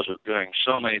year, because of doing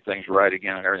so many things right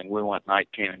again and everything, we went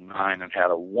 19-9 and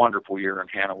had a wonderful year, and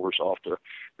Hanover's off to a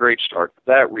great start.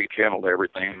 That rekindled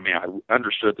everything. I mean, I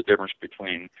understood the difference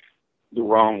between the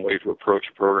wrong way to approach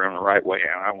a program and the right way,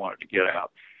 and I wanted to get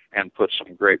out and put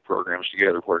some great programs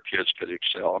together where kids could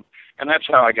excel. And that's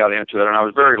how I got into it. And I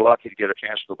was very lucky to get a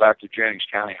chance to go back to Jennings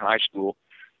County High School.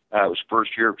 It was the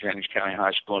first year of Jennings County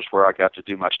High School. Is where I got to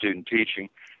do my student teaching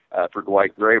for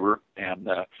Dwight Graber. And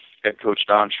head coach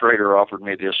Don Schrader offered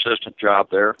me the assistant job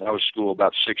there. That was school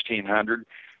about 1,600.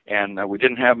 And we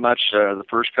didn't have much the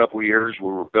first couple of years.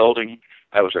 We were building.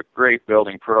 That was a great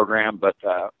building program, but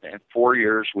in 4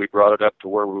 years, we brought it up to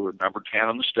where we were number 10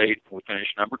 in the state. We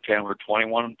finished number 10. We were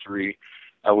 21-3. We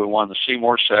won the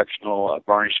Seymour sectional.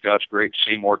 Barney Scott's great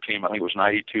Seymour team, I think it was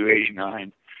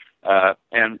 92-89.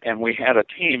 And we had a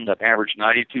team that averaged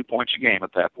 92 points a game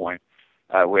at that point.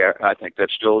 I think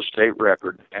that's still a state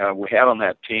record. We had on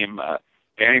that team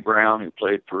Danny Brown, who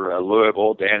played for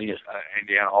Louisville. Danny is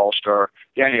Indiana All-Star.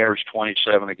 Danny averaged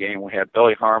 27 a game. We had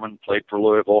Billy Harmon, played for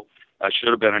Louisville. Should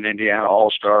have been an Indiana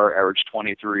All-Star, averaged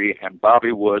 23. And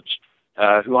Bobby Woods,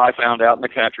 who I found out in the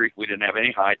country, we didn't have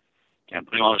any height, and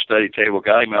put him on the study table,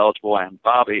 got him eligible. And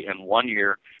Bobby, in 1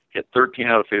 year, hit 13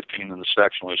 out of 15 in the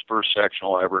sectional, his first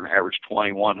sectional ever, and averaged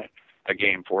 21 a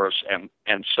game for us. And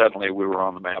suddenly we were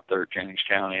on the map there at Jennings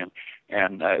County.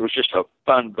 And it was just a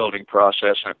fun building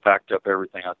process, and it backed up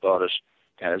everything I thought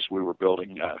as we were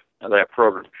building that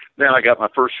program. Then I got my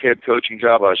first head coaching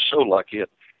job. I was so lucky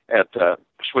at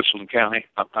Switzerland County.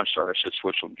 I'm sorry, I said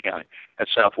Switzerland County, at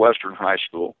Southwestern High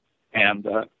School. And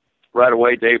right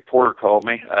away, Dave Porter called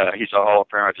me. He's a Hall of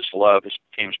Fame. I just love his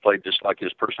teams played just like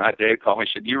his personality. Dave called me.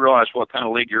 He said, "Do you realize what kind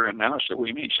of league you're in now?" I said, "What do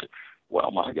you mean?" He said,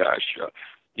 "Well, my gosh,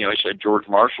 he said George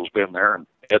Marshall's been there and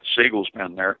Ed Siegel's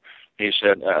been there." He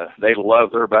said, "They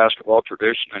love their basketball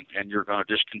tradition, and you're going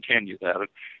to just continue that."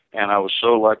 And I was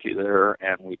so lucky there,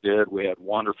 and we did. We had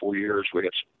wonderful years. We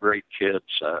had some great kids.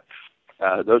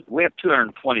 We had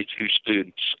 222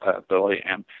 students, Billy,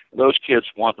 and those kids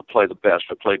wanted to play the best.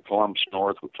 We played Columbus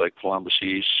North, we played Columbus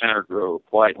East, Center Grove,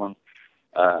 Whiteland.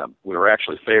 We were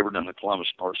actually favored in the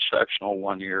Columbus North sectional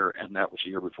 1 year, and that was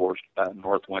the year before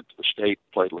North went to the state,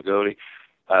 played Lagodi.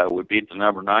 We beat the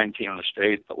number 9 team in the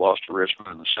state that lost to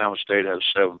Richmond, and the 7th state had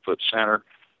a 7-foot center.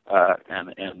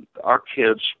 And our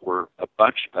kids were a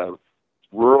bunch of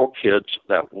rural kids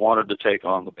that wanted to take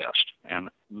on the best. And,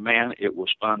 man, it was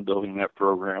fun building that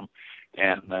program.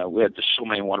 And we had just so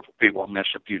many wonderful people. I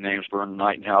mentioned a few names. Vernon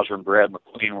Nightenhauser and Brad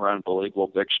McQueen were unbelievable.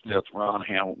 Vic Smith, Ron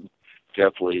Hamilton,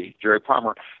 Jeff Lee, Jerry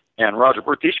Palmer, and Roger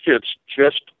Burt. These kids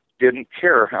just didn't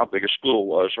care how big a school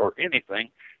was or anything,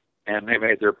 and they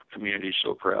made their community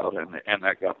so proud, and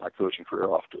that got my coaching career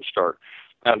off to a start.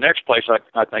 Now, the next place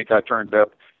I think I turned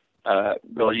up,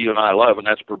 Billy, you and I love, and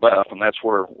that's Brebeuf, and that's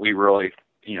where we really,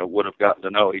 would have gotten to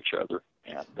know each other.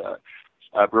 And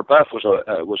Brebeuf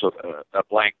was a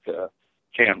blank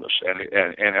canvas,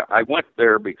 and I went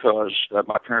there because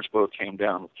my parents both came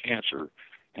down with cancer,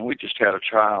 and we just had a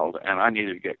child, and I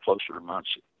needed to get closer to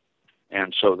Muncie.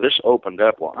 And so this opened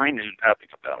up. Well, I knew nothing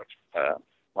about it.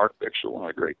 Mark Bixler, one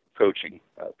of the great coaching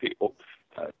people,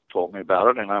 told me about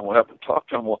it, and I went up and talked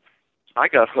to him. Well, I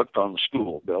got hooked on the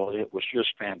school, Billy. It was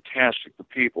just fantastic. The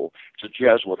people, it's a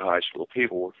Jesuit high school.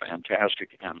 People were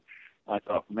fantastic, and I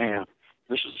thought, man,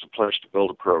 this is the place to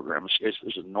build a program.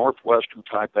 It's a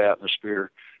Northwestern-type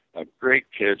atmosphere, great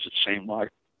kids. It seemed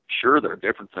like, sure, they're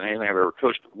different than anything I've ever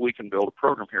coached, but we can build a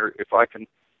program here if I can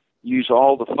use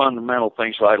all the fundamental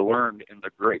things I learned in the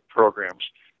great programs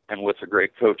and with the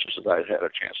great coaches that I had a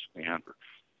chance to be under.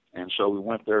 And so we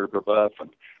went there to Brebeuf and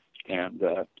And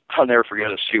I'll never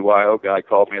forget a CYO guy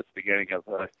called me at the beginning of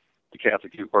the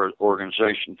Catholic Youth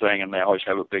Organization thing, and they always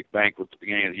have a big banquet at the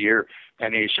beginning of the year.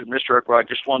 And he said, Mr. Eckler, I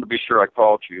just wanted to be sure I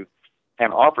called you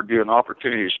and offered you an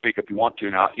opportunity to speak if you want to.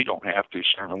 Now, you don't have to,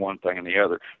 certainly one thing and the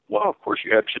other. Well, of course,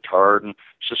 you had Chittard and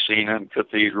Cecina and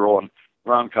Cathedral and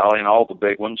Roncalli and all the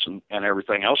big ones and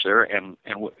everything else there. And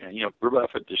you know,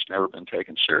 Brebeuf had just never been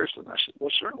taken seriously. And I said,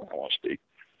 well, certainly I want to speak.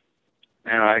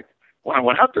 And when I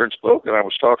went out there and spoke, and I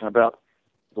was talking about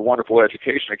the wonderful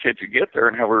education a kid could get there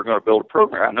and how we were going to build a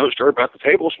program. I noticed everybody at the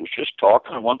tables was just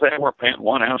talking, and one thing, they weren't paying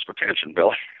 1 ounce of attention,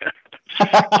 Billy.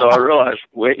 So I realized,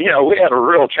 we had a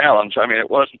real challenge. I mean, it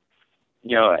wasn't,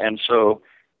 and so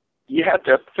you had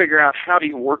to figure out, how do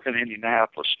you work in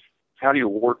Indianapolis? How do you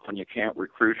work when you can't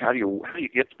recruit? How do you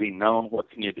get to be known?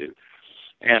 What can you do?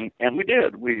 And we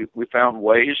did. We found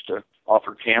ways to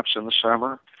offer camps in the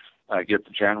summer, get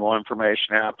the general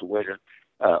information out, the way to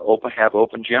have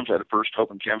open gyms. I had the first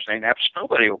open gyms in Indianapolis.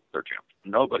 Nobody opened their gym.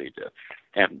 Nobody did.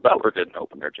 And Butler didn't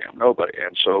open their gym. Nobody.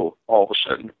 And so all of a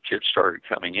sudden, kids started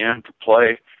coming in to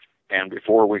play. And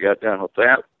before we got done with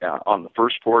that, on the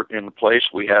first court in the place,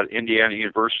 we had Indiana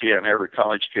University and every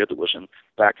college kid that was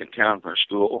back in town from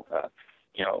school.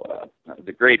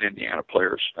 The great Indiana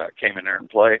players came in there and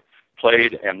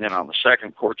played, and then on the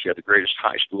second court, you had the greatest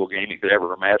high school game you could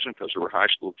ever imagine, because there were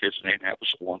high school kids in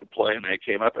Indianapolis that wanted to play, and they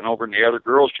came up. And over in the other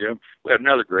girls' gym, we had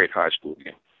another great high school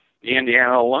game. The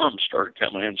Indiana alums started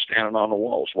coming in, standing on the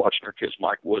walls, watching their kids,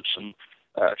 Mike Woodson,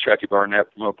 Chucky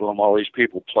Barnett from Oklahoma, all these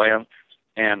people playing.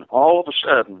 And all of a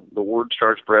sudden, the word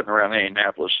started spreading around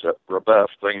Indianapolis that Brebeuf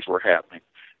things were happening,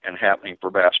 and happening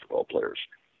for basketball players.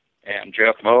 And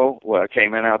Jeff Moe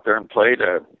came in out there and played.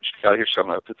 Some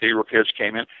of the Cathedral kids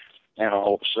came in, and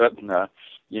all of a sudden,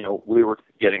 we were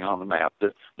getting on the map.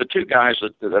 The two guys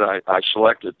that I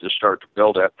selected to start to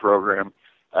build that program,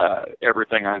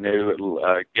 everything I knew,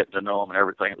 getting to know them and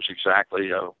everything, it was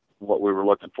exactly what we were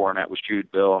looking for, and that was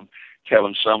Jude Bill and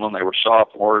Kevin Sumlin. They were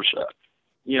sophomores.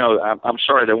 I'm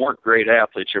sorry, they weren't great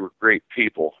athletes. They were great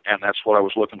people, and that's what I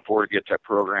was looking for to get that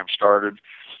program started.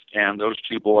 And those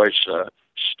two boys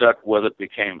stuck with it,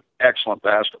 became excellent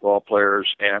basketball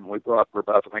players, and we brought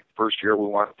Brebeuf. I think the first year we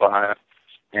won 5,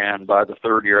 and by the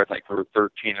third year, I think we were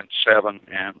 13-7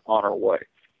 and on our way.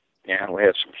 And we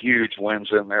had some huge wins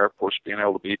in there. Of course, being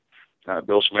able to beat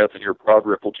Bill Smith and your Broad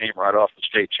Ripple team right off the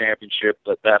state championship,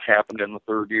 that happened in the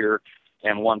third year,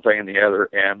 and one thing and the other,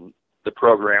 and the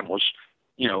program was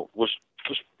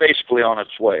basically on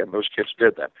its way, and those kids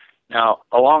did that. Now,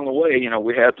 along the way,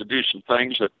 we had to do some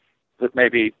things that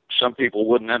maybe some people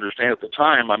wouldn't understand at the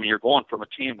time. I mean, you're going from a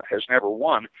team that has never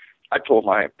won. I told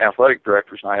my athletic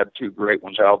directors, and I had two great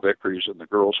ones, Al Bickry, who's in the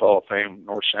Girls Hall of Fame,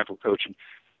 North Central coaching,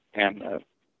 and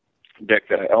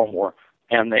Dick Elmore,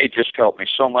 and they just helped me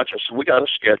so much. I said, we got to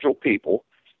schedule people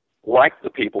like the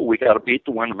people. We got to beat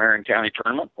to win the Marion County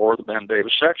tournament or the Ben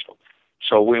Davis Sectional.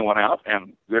 So we went out,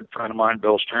 and a good friend of mine,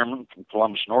 Bill Sturman from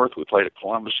Columbus North, we played at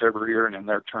Columbus every year, and in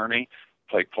their tourney,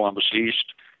 played Columbus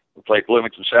East. We played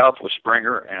Bloomington South with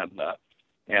Springer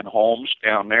and Holmes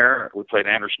down there. We played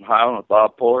Anderson Highland with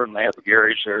Bob Puller, and they had the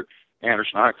Garys there.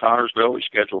 Anderson High, Connorsville. We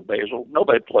scheduled Basil.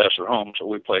 Nobody played us at home, so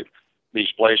we played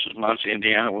these places. Muncie,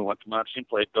 Indiana. We went to Muncie and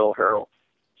played Bill Harrell.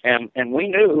 And we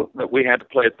knew that we had to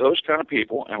play at those kind of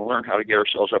people and learn how to get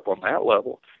ourselves up on that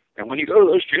level. And when you go to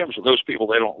those gyms with those people,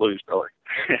 they don't lose, Billy.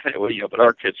 But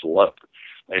our kids loved it.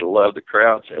 They loved the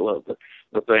crowds. They loved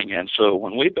the thing. And so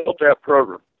when we built that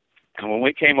program, and when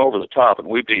we came over the top, and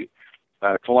we beat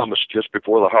Columbus just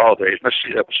before the holidays,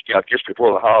 that was just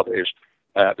before the holidays,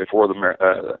 before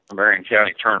the Marion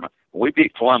County tournament. We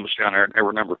beat Columbus down there, and they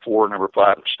were number 4, number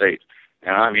 5 in the state.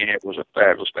 And I mean, it was a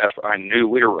fabulous basketball. I knew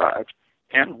we arrived,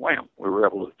 and wham, we were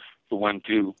able to win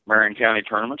 2 Marion County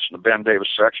tournaments and the Ben Davis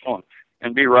Sectional,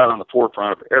 and be right on the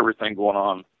forefront of everything going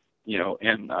on,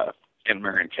 in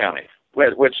Marion County. We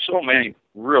had so many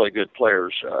really good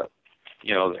players,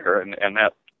 there, and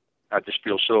that I just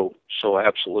feel so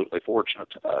absolutely fortunate.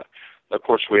 Of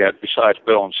course, we had, besides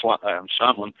Bill and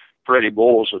Sumlin, Freddie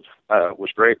Bowles was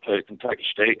great, played at Kentucky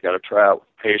State, got a tryout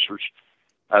with Pacers.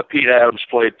 Pete Adams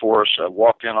played for us,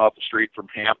 walked in off the street from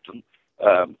Hampton,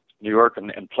 New York,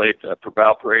 and played for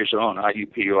Valparaiso and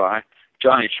IUPUI.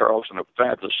 Johnny Charleston, a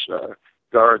fabulous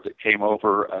guard that came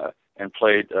over and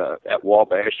played at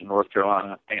Wabash in North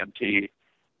Carolina A&T.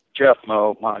 Jeff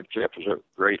Moe, Jeff was a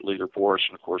great leader for us,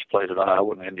 and of course played at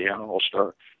Iowa and Indiana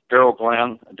All-Star. Darrell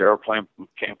Glenn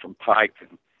came from Pike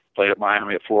and played at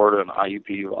Miami of Florida and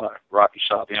IUPUI. Rocky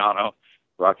Saviano,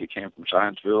 Rocky came from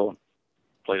Zionsville and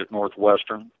played at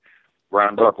Northwestern.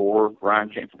 Brian Buckelworth, Brian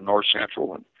came from North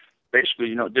Central and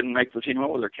basically, didn't make the team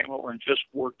over there, came over and just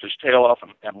worked his tail off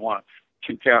and won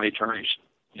 2 county attorneys,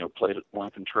 played at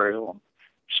Lincoln Trail. And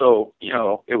so,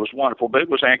 it was wonderful, but it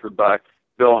was anchored by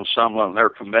Bill and Sumlin and their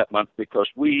commitment, because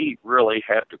we really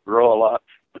had to grow a lot,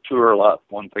 mature a lot.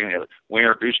 One thing, we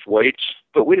introduced weights,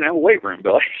 but we didn't have a weight room,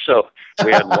 Billy. So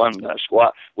we had one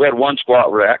squat. We had one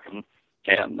squat rack,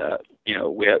 and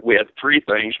we had 3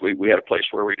 things. We had a place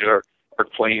where we did our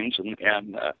cleans, and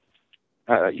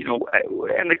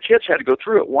the kids had to go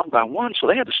through it one by one, so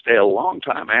they had to stay a long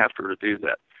time after to do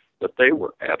that. But they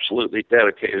were absolutely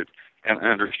dedicated and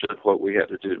understood what we had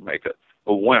to do to make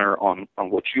a winner on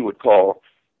what you would call,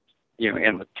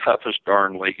 in the toughest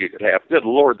darn league you could have. Good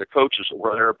Lord, the coaches that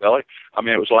were there, Billy. I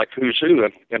mean, it was like who's who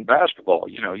in basketball.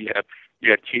 You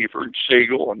had Kiefer and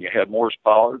Siegel, and you had Morris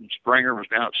Pollard, and Springer was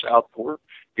down at Southport,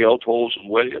 Gil Tolles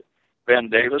and William, Ben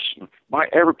Davis. And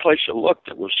every place you looked,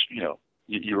 it was,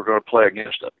 you were going to play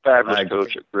against a fabulous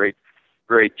coach, a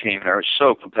great team. They were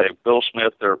so competitive. Bill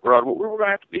Smith there at Broadway. We were going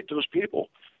to have to beat those people.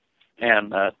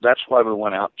 And that's why we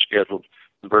went out and scheduled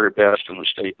the very best in the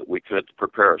state that we could to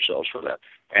prepare ourselves for that.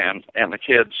 And the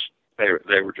kids,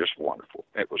 they were just wonderful.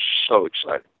 It was so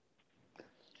exciting.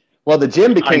 Well, the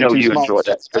gym became too small. I know you enjoyed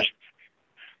that.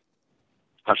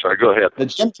 I'm sorry, go ahead.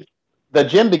 The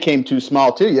gym became too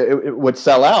small, too. It would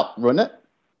sell out, wouldn't it?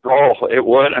 Oh, it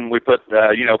would, and we put,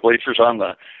 bleachers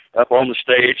up on the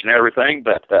stage and everything,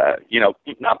 but,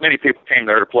 not many people came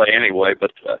there to play anyway,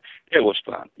 but it was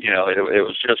fun. It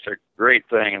was just a great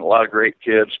thing, and a lot of great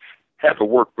kids had to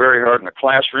work very hard in the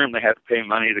classroom. They had to pay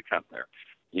money to come there.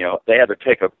 They had to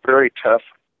take a very tough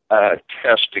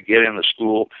test to get into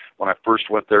school. When I first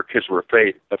went there, kids were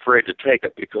afraid to take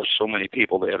it because so many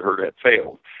people they had heard had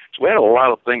failed. So we had a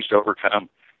lot of things to overcome,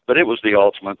 but it was the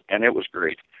ultimate, and it was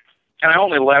great. And I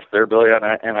only left there, Billy, and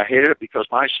I hated it because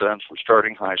my sons were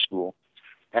starting high school,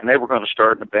 and they were going to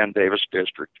start in the Ben Davis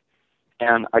district.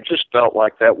 And I just felt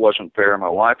like that wasn't fair. My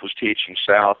wife was teaching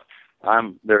South.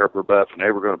 I'm there at Brebeuf, and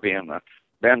they were going to be in the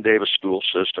Ben Davis school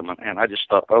system. And I just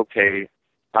thought, okay,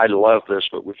 I love this,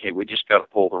 but we just got to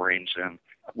pull the reins in.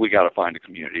 We got to find a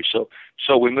community.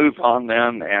 So we moved on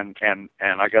then, and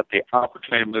I got the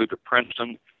opportunity to move to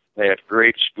Princeton. They had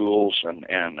great schools,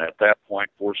 and at that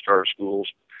point, 4-star schools.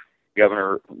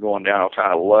 Governor going down, I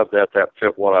kind of loved that. That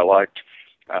fit what I liked.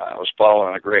 I was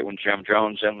following a great one, Jim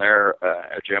Jones, in there.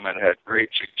 Jim had great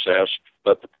success,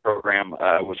 but the program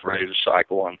was ready to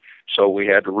cycle, and so we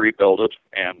had to rebuild it,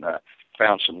 and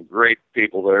found some great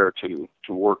people there to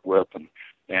work with, and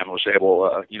was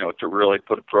able, to really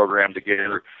put a program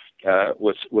together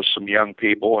with some young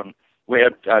people. And we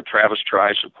had Travis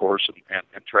Trice, of course,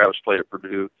 and Travis played at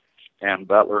Purdue, and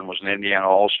Butler and was an Indiana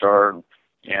All-Star,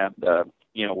 and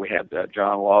we had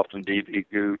John Lofton, D.B.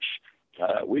 Gooch.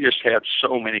 We just had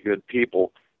so many good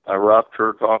people. Rob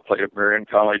Kirchhoff played at Marion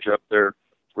College up there.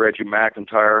 Reggie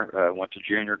McIntyre went to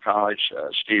junior college.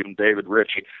 Stephen David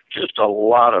Ritchie. Just a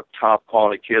lot of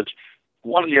top-quality kids.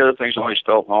 One of the other things I always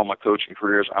felt in all my coaching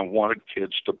careers, I wanted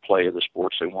kids to play the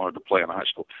sports they wanted to play in high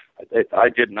school. I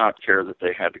did not care that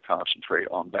they had to concentrate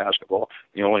on basketball.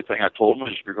 The only thing I told them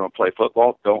is if you're going to play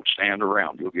football, don't stand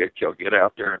around. You'll get killed. Get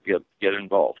out there and get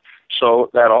involved.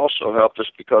 So that also helped us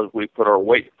because we put our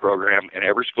weight program in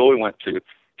every school we went to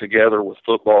together with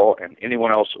football and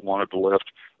anyone else that wanted to lift.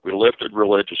 We lifted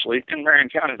religiously. In Marion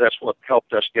County, that's what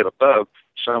helped us get above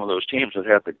some of those teams that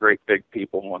had the great big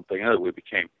people. And one thing that we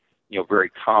became very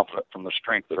confident from the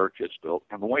strength that our kids built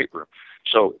in the weight room.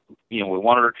 So, we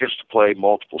wanted our kids to play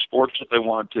multiple sports if they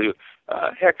wanted to.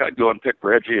 Heck, I'd go and pick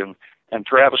Reggie and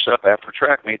Travis up after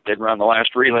track meet. They'd run the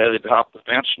last relay, they'd hop the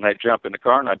fence, and they'd jump in the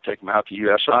car, and I'd take them out to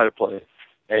USI to play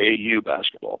AAU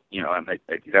basketball, and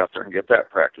they'd get out there and get that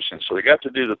practice in. So they got to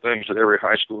do the things that every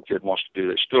high school kid wants to do.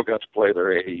 They still got to play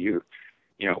their AAU.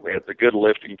 We had the good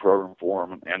lifting program for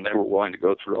them, and they were willing to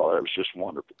go through all that. It was just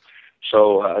wonderful.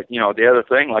 So, the other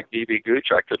thing, like D.B. Gooch,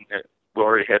 we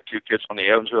already had 2 kids on the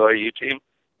Evansville AAU team.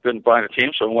 Couldn't find a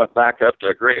team, so I went back up to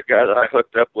a great guy that I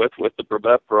hooked up with the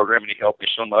Brebeuf program, and he helped me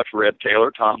so much,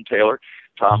 Tom Taylor.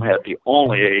 Tom had the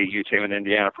only AAU team in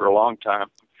Indiana for a long time.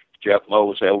 Jeff Moe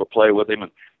was able to play with him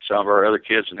and some of our other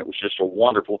kids, and it was just a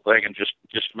wonderful thing and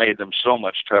just made them so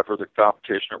much tougher. The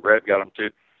competition at Red got them too.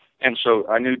 And so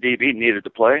I knew DB needed to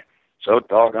play, so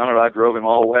doggone it, I drove him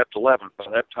all the way up to Lebanon. By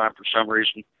that time, for some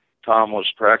reason, Tom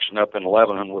was practicing up in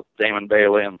Lebanon with Damon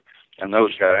Bailey and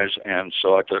those guys, and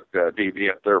so I took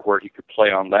DB up there where he could play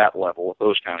on that level with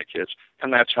those kind of kids,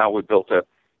 and that's how we built that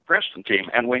Princeton team.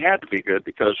 And we had to be good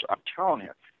because I'm telling you,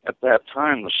 at that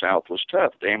time the South was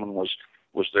tough. Damon was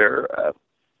there.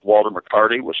 Walter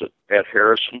McCarty was at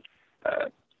Harrison.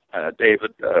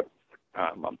 David,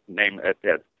 name at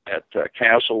at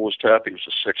Castle was tough. He was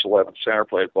a 6'11" center,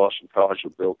 played at Boston College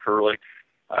with Bill Curley.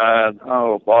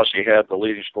 Bossy had the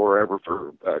leading scorer ever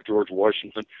for George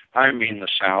Washington. I mean, the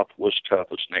South was tough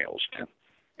as nails,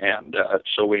 and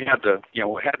so we had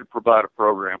to provide a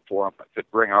program for them that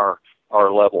could bring our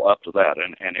level up to that,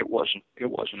 and it wasn't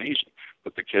easy.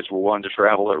 But the kids were willing to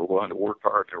travel, they were willing to work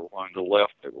hard, they were willing to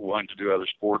lift, they were willing to do other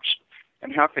sports.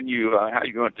 And how are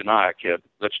you going to deny a kid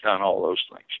that's done all those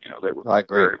things? They were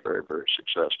very, very, very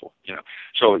successful.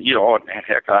 So and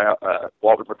heck,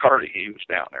 Walter McCarty, he was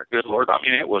down there. Good Lord, I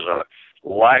mean, it was a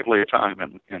lively time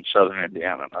in Southern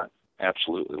Indiana, and I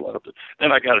absolutely loved it.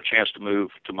 Then I got a chance to move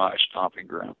to my stomping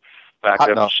ground, back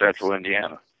up to Central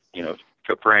Indiana,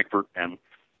 to Frankfort, and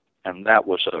that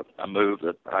was a move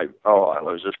that I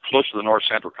was as close to the North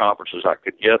Central Conference as I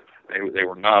could get. They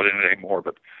were not in it anymore,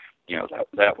 but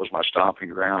that was my stomping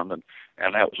ground, and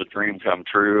that was a dream come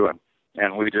true,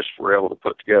 and we just were able to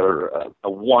put together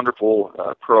a wonderful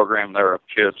program there of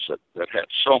kids that had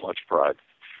so much pride,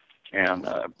 and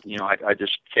I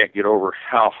just can't get over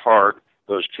how hard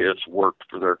those kids worked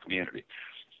for their community.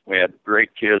 We had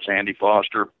great kids. Andy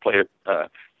Foster played at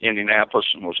Indianapolis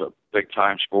and was a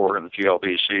big-time scorer in the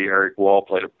GLBC. Eric Wall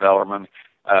played at Bellarmine.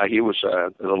 He was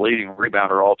the leading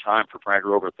rebounder all time for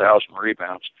Frankfort, over 1,000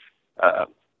 rebounds.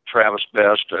 Travis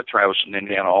Best, Travis an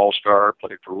Indiana All-Star,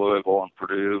 played for Louisville and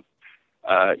Purdue.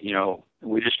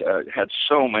 We just had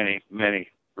so many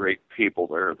great people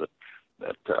there that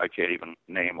I can't even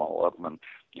name all of them.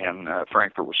 And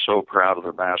Frankfort was so proud of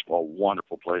their basketball.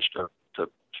 Wonderful place to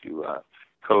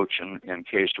coach in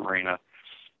Case Arena.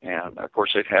 And of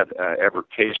course, they'd had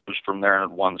Everett Case was from there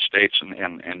and won the states,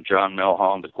 and John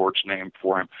Melholm, the court's named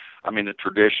for him. I mean, the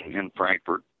tradition in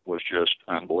Frankfort was just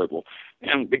unbelievable.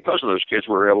 And because of those kids,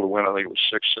 we were able to win. I think it was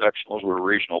 6 sectionals. We were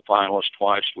regional finalists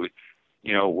twice. We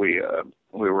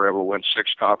were able to win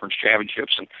 6 conference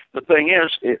championships. And the thing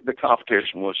is, the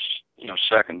competition was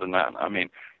second to none. I mean,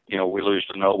 we lose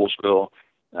to Noblesville.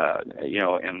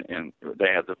 And they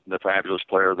had the fabulous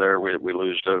player there. We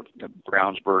lose to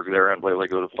Brownsburg there, and they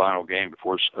go to the final game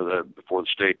before the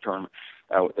state tournament.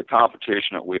 The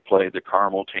competition that we played, the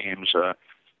Carmel teams,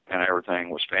 and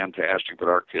everything was fantastic. But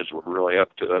our kids were really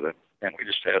up to it, and we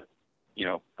just had,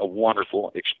 a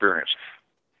wonderful experience.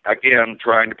 Again,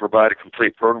 trying to provide a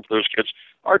complete program for those kids.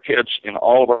 Our kids in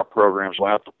all of our programs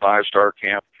went out to 5-star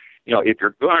camp. If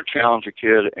you're going to challenge a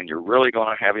kid and you're really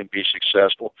going to have him be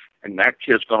successful, and that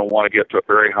kid's going to want to get to a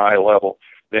very high level,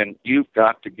 then you've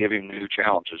got to give him new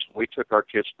challenges. We took our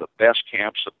kids to the best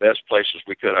camps, the best places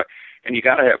we could. And you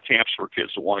got to have camps for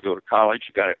kids that want to go to college.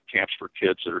 You got to have camps for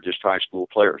kids that are just high school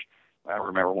players. I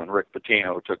remember when Rick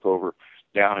Pitino took over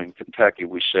down in Kentucky,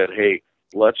 we said, hey,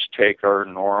 let's take our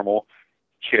normal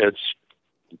kids,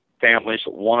 families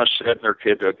that want to send their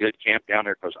kid to a good camp down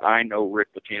there, because I know Rick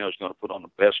Pitino is going to put on the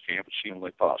best camp as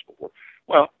humanly possible for.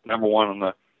 Well, number one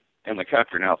in the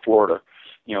country now, Florida.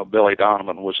 Billy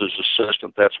Donovan was his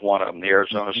assistant. That's one of them. The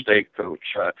Arizona State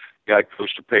coach, guy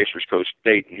coached the Pacers, coached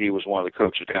Dayton. He was one of the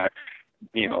coaches down.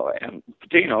 And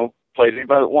Pitino played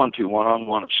anybody that wanted to,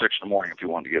 one-on-one at 6 in the morning if you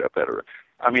wanted to get up at her.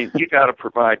 I mean, you got to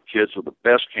provide kids with the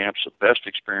best camps, the best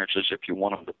experiences if you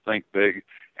want them to think big.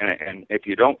 And if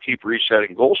you don't keep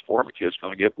resetting goals for them, the kid's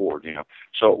going to get bored,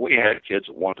 So we had kids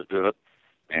that wanted to do it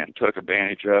and took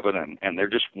advantage of it, and they're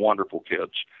just wonderful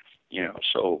kids,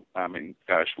 So, I mean,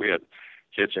 gosh, we had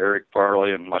kids, Eric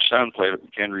Farley, and my son played at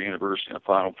McKendree University in the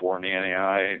Final Four in the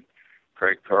NAIA,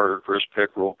 Craig Carter, Chris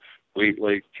Pickrell,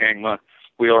 Wheatley, Kingma.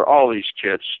 All these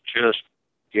kids just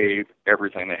gave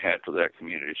everything they had for that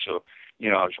community. So,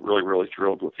 I was really, really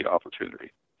thrilled with the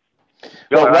opportunity.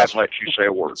 Bill, I'll let you say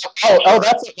a word.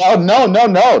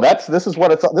 No. This is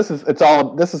what it's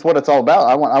all about.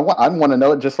 I want to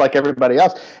know it just like everybody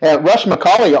else. Rush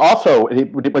McCauley also,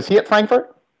 was he at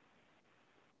Frankfort?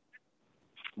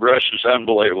 Rush is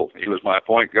unbelievable. He was my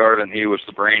point guard, and he was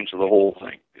the brains of the whole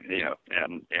thing.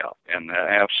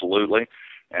 Absolutely.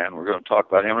 And we're going to talk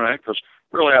about him tonight because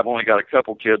really I've only got a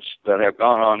couple kids that have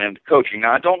gone on into coaching.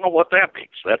 Now I don't know what that means.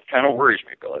 That kind of worries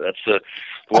me, Billy. That's the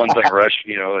one thing. Rush,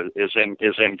 is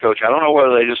in coaching. I don't know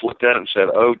whether they just looked at it and said,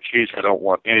 "Oh, geez, I don't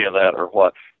want any of that," or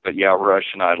what. But yeah,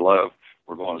 Rush and I love.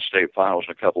 We're going to state finals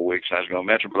in a couple of weeks. I was going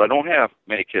to mention, but I don't have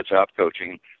many kids out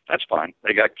coaching. That's fine.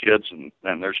 They got kids, and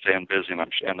they're staying busy,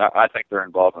 and I think they're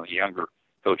involved in the younger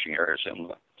coaching areas in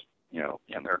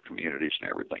their communities and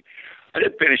everything. I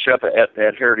did finish up at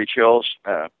Heritage Hills.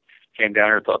 Came down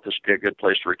here, thought this would be a good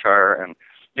place to retire, and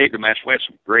need to mention we had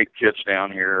some great kids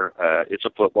down here. It's a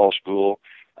football school,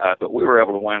 but we were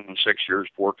able to win in 6 years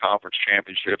 4 conference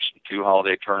championships and 2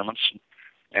 holiday tournaments.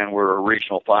 and were a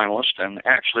regional finalist and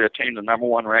actually attained the number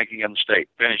 1 ranking in the state,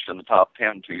 finished in the top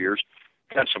 10 2 years.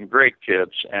 Had some great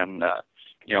kids, and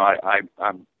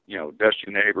I'm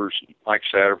Dusty Neighbors, Mike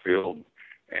Satterfield,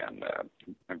 and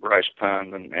Bryce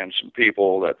Pund, and some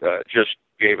people that just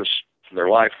gave us their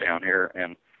life down here,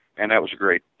 and that was a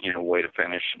great way to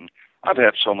finish. And I've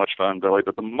had so much fun, Billy,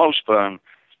 but the most fun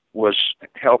was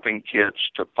helping kids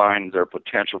to find their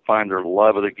potential, find their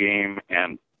love of the game,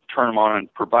 and turn them on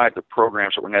and provide the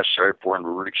programs that were necessary for them to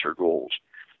reach their goals.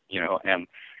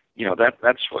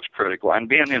 That's what's critical. And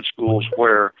being in schools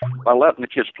where, by letting the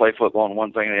kids play football and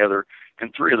one thing and the other,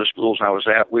 in 3 of the schools I was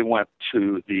at, we went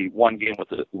to the one game with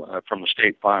from the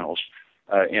state finals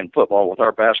in football with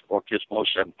our basketball kids,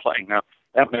 most of them playing. Now,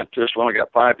 that meant to us we only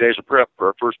got 5 days of prep for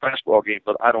our first basketball game,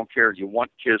 but I don't care. You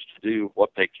want kids to do what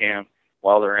they can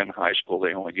while they're in high school.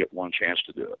 They only get one chance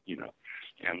to do it,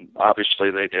 And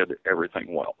obviously they did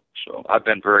everything well. So I've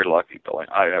been very lucky, Billy.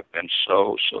 I have been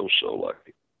so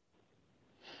lucky.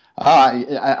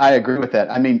 I agree with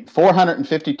that. I mean,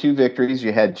 452 victories.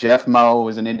 You had Jeff Moe, who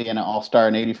was an Indiana All-Star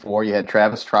in '84. You had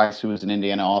Travis Trice, who was an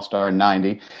Indiana All-Star in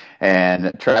 '90,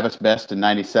 and Travis Best in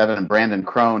 '97, and Brandon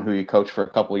Crone, who you coached for a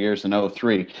couple of years in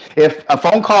 '03. If a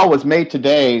phone call was made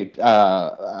today,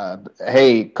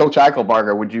 hey, Coach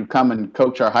Eichelbarger, would you come and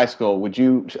coach our high school? Would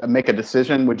you make a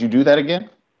decision? Would you do that again?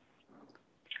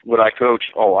 Would I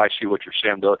coach? Oh, I see what you're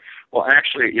saying, Billy. Well,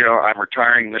 actually, I'm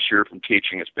retiring this year from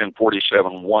teaching. It's been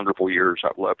 47 wonderful years.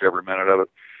 I've loved every minute of it.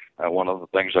 One of the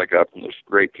things I got from those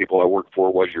great people I worked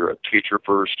for was you're a teacher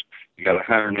first. You got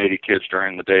 180 kids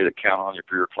during the day that count on you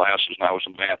for your classes, and I was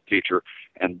a math teacher.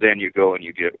 And then you go and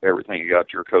you give everything you got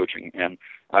to your coaching. And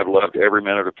I've loved every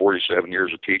minute of 47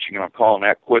 years of teaching, and I'm calling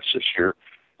that quits this year.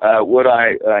 Would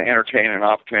I entertain an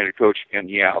opportunity to coach again?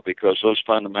 Yeah, because those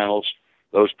fundamentals,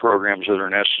 those programs that are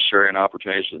necessary and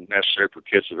opportunities that are necessary for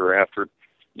kids that are after it,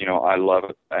 I love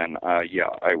it. And,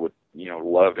 I would,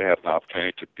 love to have an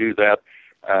opportunity to do that.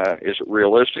 Is it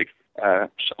realistic?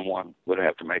 Someone would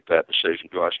have to make that decision.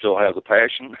 Do I still have the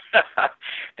passion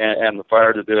and the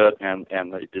fire to do it and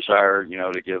the desire,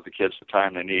 to give the kids the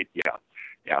time they need?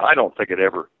 Yeah. I don't think it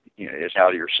ever, is out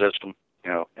of your system,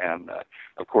 and,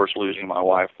 of course, losing my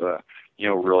wife,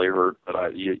 really hurt,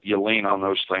 but you lean on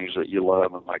those things that you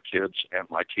love, and my kids and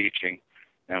my teaching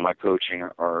and my coaching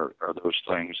are those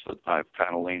things that I've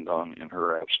kind of leaned on in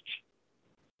her absence.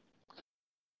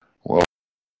 Well,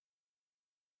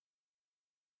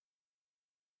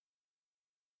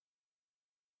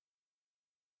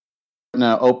 an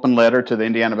open letter to the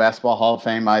Indiana Basketball Hall of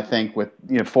Fame. I think with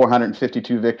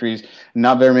 452 victories,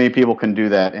 not very many people can do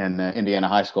that in Indiana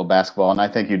high school basketball, and I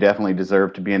think you definitely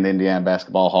deserve to be in the Indiana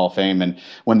Basketball Hall of Fame. And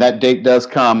when that date does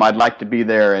come, I'd like to be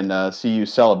there and see you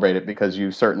celebrate it, because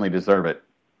you certainly deserve it.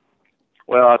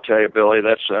 Well, I'll tell you, Billy,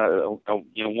 that's a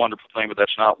wonderful thing, but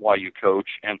that's not why you coach.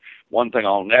 And one thing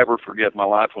I'll never forget in my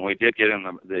life, when we did get in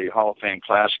the Hall of Fame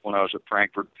Classic when I was at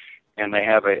Frankfurt, and they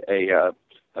have a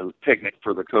picnic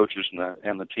for the coaches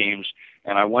and the teams,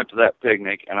 and I went to that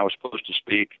picnic, and I was supposed to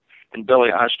speak, and Billy,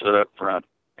 I stood up front,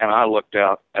 and I looked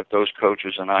out at those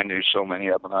coaches, and I knew so many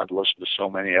of them, and I'd listened to so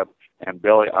many of them, and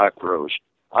Billy, I froze.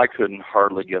 I couldn't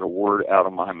hardly get a word out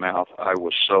of my mouth. I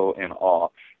was so in awe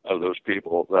of those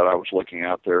people that I was looking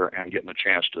out there and getting a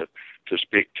chance to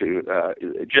speak to.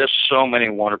 Just so many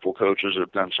wonderful coaches that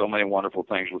have done so many wonderful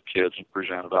things with kids and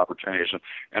presented opportunities.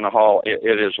 And the Hall,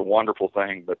 it is a wonderful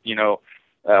thing, but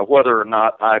whether or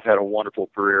not I've had a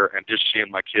wonderful career, and just seeing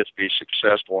my kids be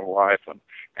successful in life and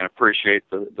appreciate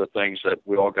the things that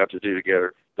we all got to do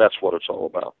together, that's what it's all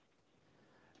about.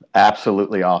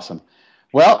 Absolutely awesome.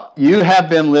 Well, you have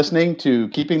been listening to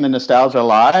Keeping the Nostalgia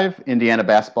Alive, Indiana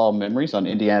Basketball Memories on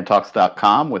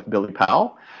IndianaTalks.com with Billy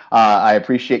Powell. I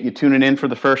appreciate you tuning in for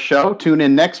the first show. Tune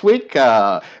in next week.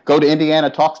 Go to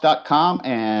IndianaTalks.com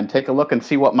and take a look and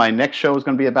see what my next show is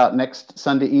going to be about next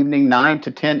Sunday evening, 9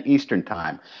 to 10 Eastern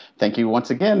Time. Thank you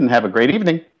once again, and have a great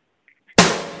evening.